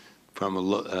from a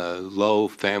low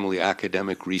family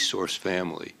academic resource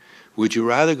family, would you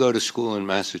rather go to school in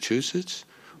Massachusetts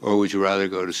or would you rather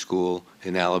go to school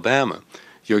in Alabama?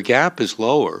 Your gap is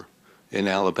lower in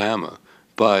Alabama,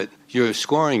 but you're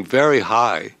scoring very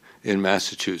high in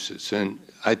Massachusetts. And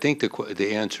I think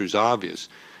the answer is obvious.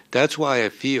 That's why I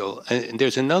feel, and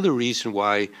there's another reason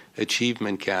why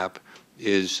achievement gap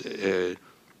is,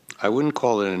 I wouldn't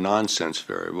call it a nonsense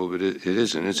variable, but it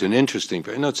isn't. It's an interesting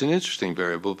variable. No, it's an interesting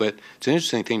variable, but it's an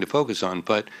interesting thing to focus on.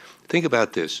 But think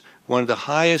about this. One of the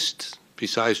highest,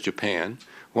 besides Japan,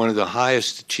 one of the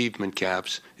highest achievement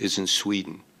gaps is in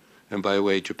Sweden. And by the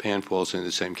way, Japan falls in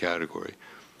the same category.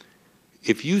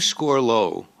 If you score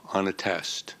low on a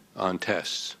test, on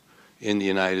tests in the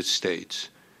United States,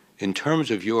 in terms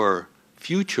of your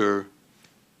future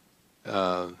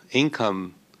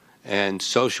income and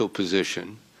social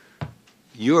position,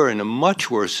 you're in a much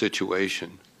worse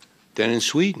situation than in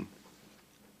Sweden.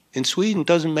 In Sweden, it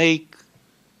doesn't make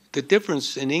the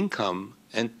difference in income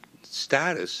and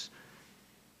status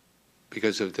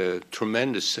because of the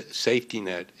tremendous safety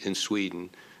net in Sweden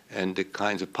and the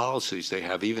kinds of policies they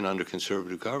have, even under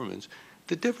conservative governments.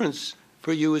 The difference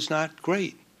for you is not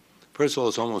great. First of all,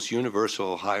 it's almost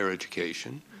universal higher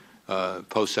education,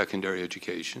 post-secondary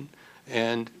education,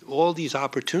 and all these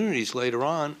opportunities later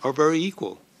on are very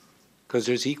equal because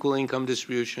there's equal income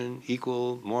distribution,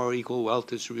 more equal wealth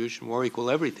distribution, more equal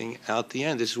everything out the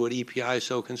end. This is what EPI is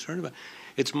so concerned about.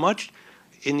 It's much,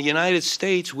 in the United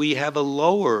States, we have a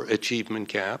lower achievement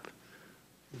gap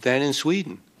than in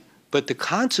Sweden, but the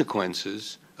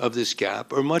consequences of this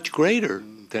gap are much greater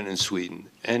than in Sweden.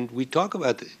 And we talk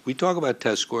about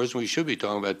test scores, and we should be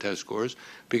talking about test scores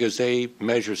because they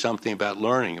measure something about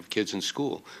learning of kids in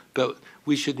school. But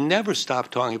we should never stop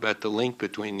talking about the link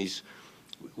between these,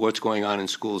 what's going on in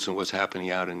schools and what's happening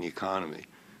out in the economy.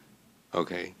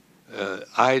 Okay,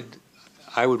 I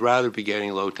would rather be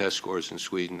getting low test scores in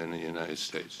Sweden than in the United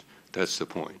States. That's the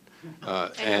point.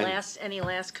 Any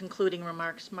last concluding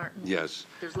remarks, Martin? Yes.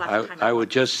 There's lots of time. I would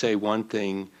just say one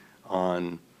thing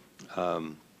on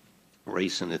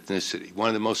race and ethnicity. One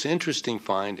of the most interesting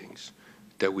findings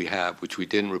that we have, which we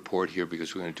didn't report here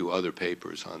because we're going to do other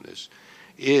papers on this,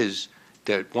 is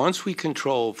that once we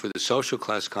control for the social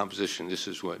class composition, this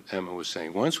is what Emma was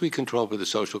saying, once we control for the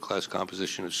social class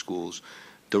composition of schools,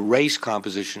 the race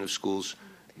composition of schools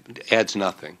adds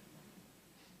nothing.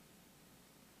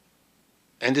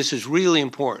 And this is really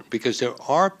important because there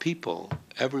are people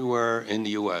everywhere in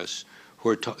the U.S.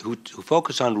 who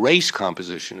focus on race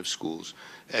composition of schools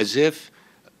as if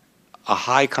a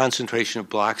high concentration of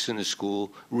blacks in a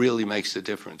school really makes the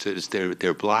difference. It is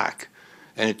they're black.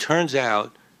 And it turns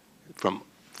out from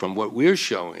what we're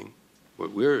showing,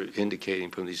 what we're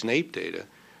indicating from these NAEP data,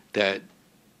 that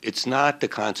it's not the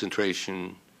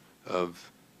concentration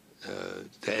of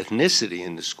the ethnicity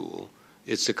in the school,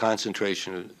 it's the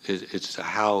concentration, it's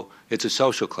a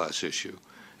social class issue.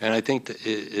 And I think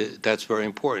that's very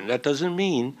important. That doesn't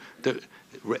mean that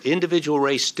individual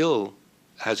race still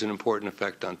has an important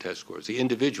effect on test scores, the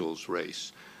individual's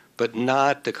race, but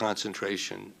not the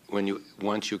concentration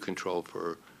once you control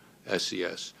for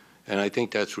SES. And I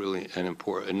think that's really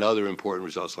another important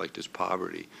result, like this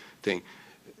poverty thing.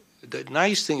 The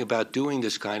nice thing about doing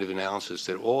this kind of analysis,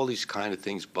 that all these kind of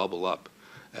things bubble up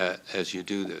as you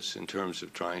do this in terms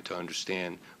of trying to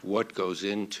understand what goes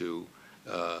into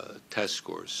test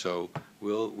scores. So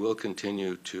we'll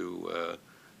continue to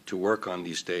work on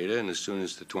these data, and as soon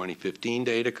as the 2015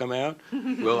 data come out,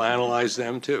 we'll analyze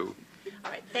them too. All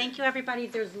right, thank you, everybody.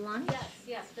 There's lunch.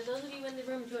 Yes. For those of you in the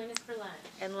room, join us for lunch.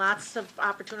 And lots of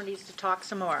opportunities to talk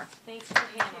some more. Thanks for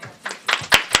the panel.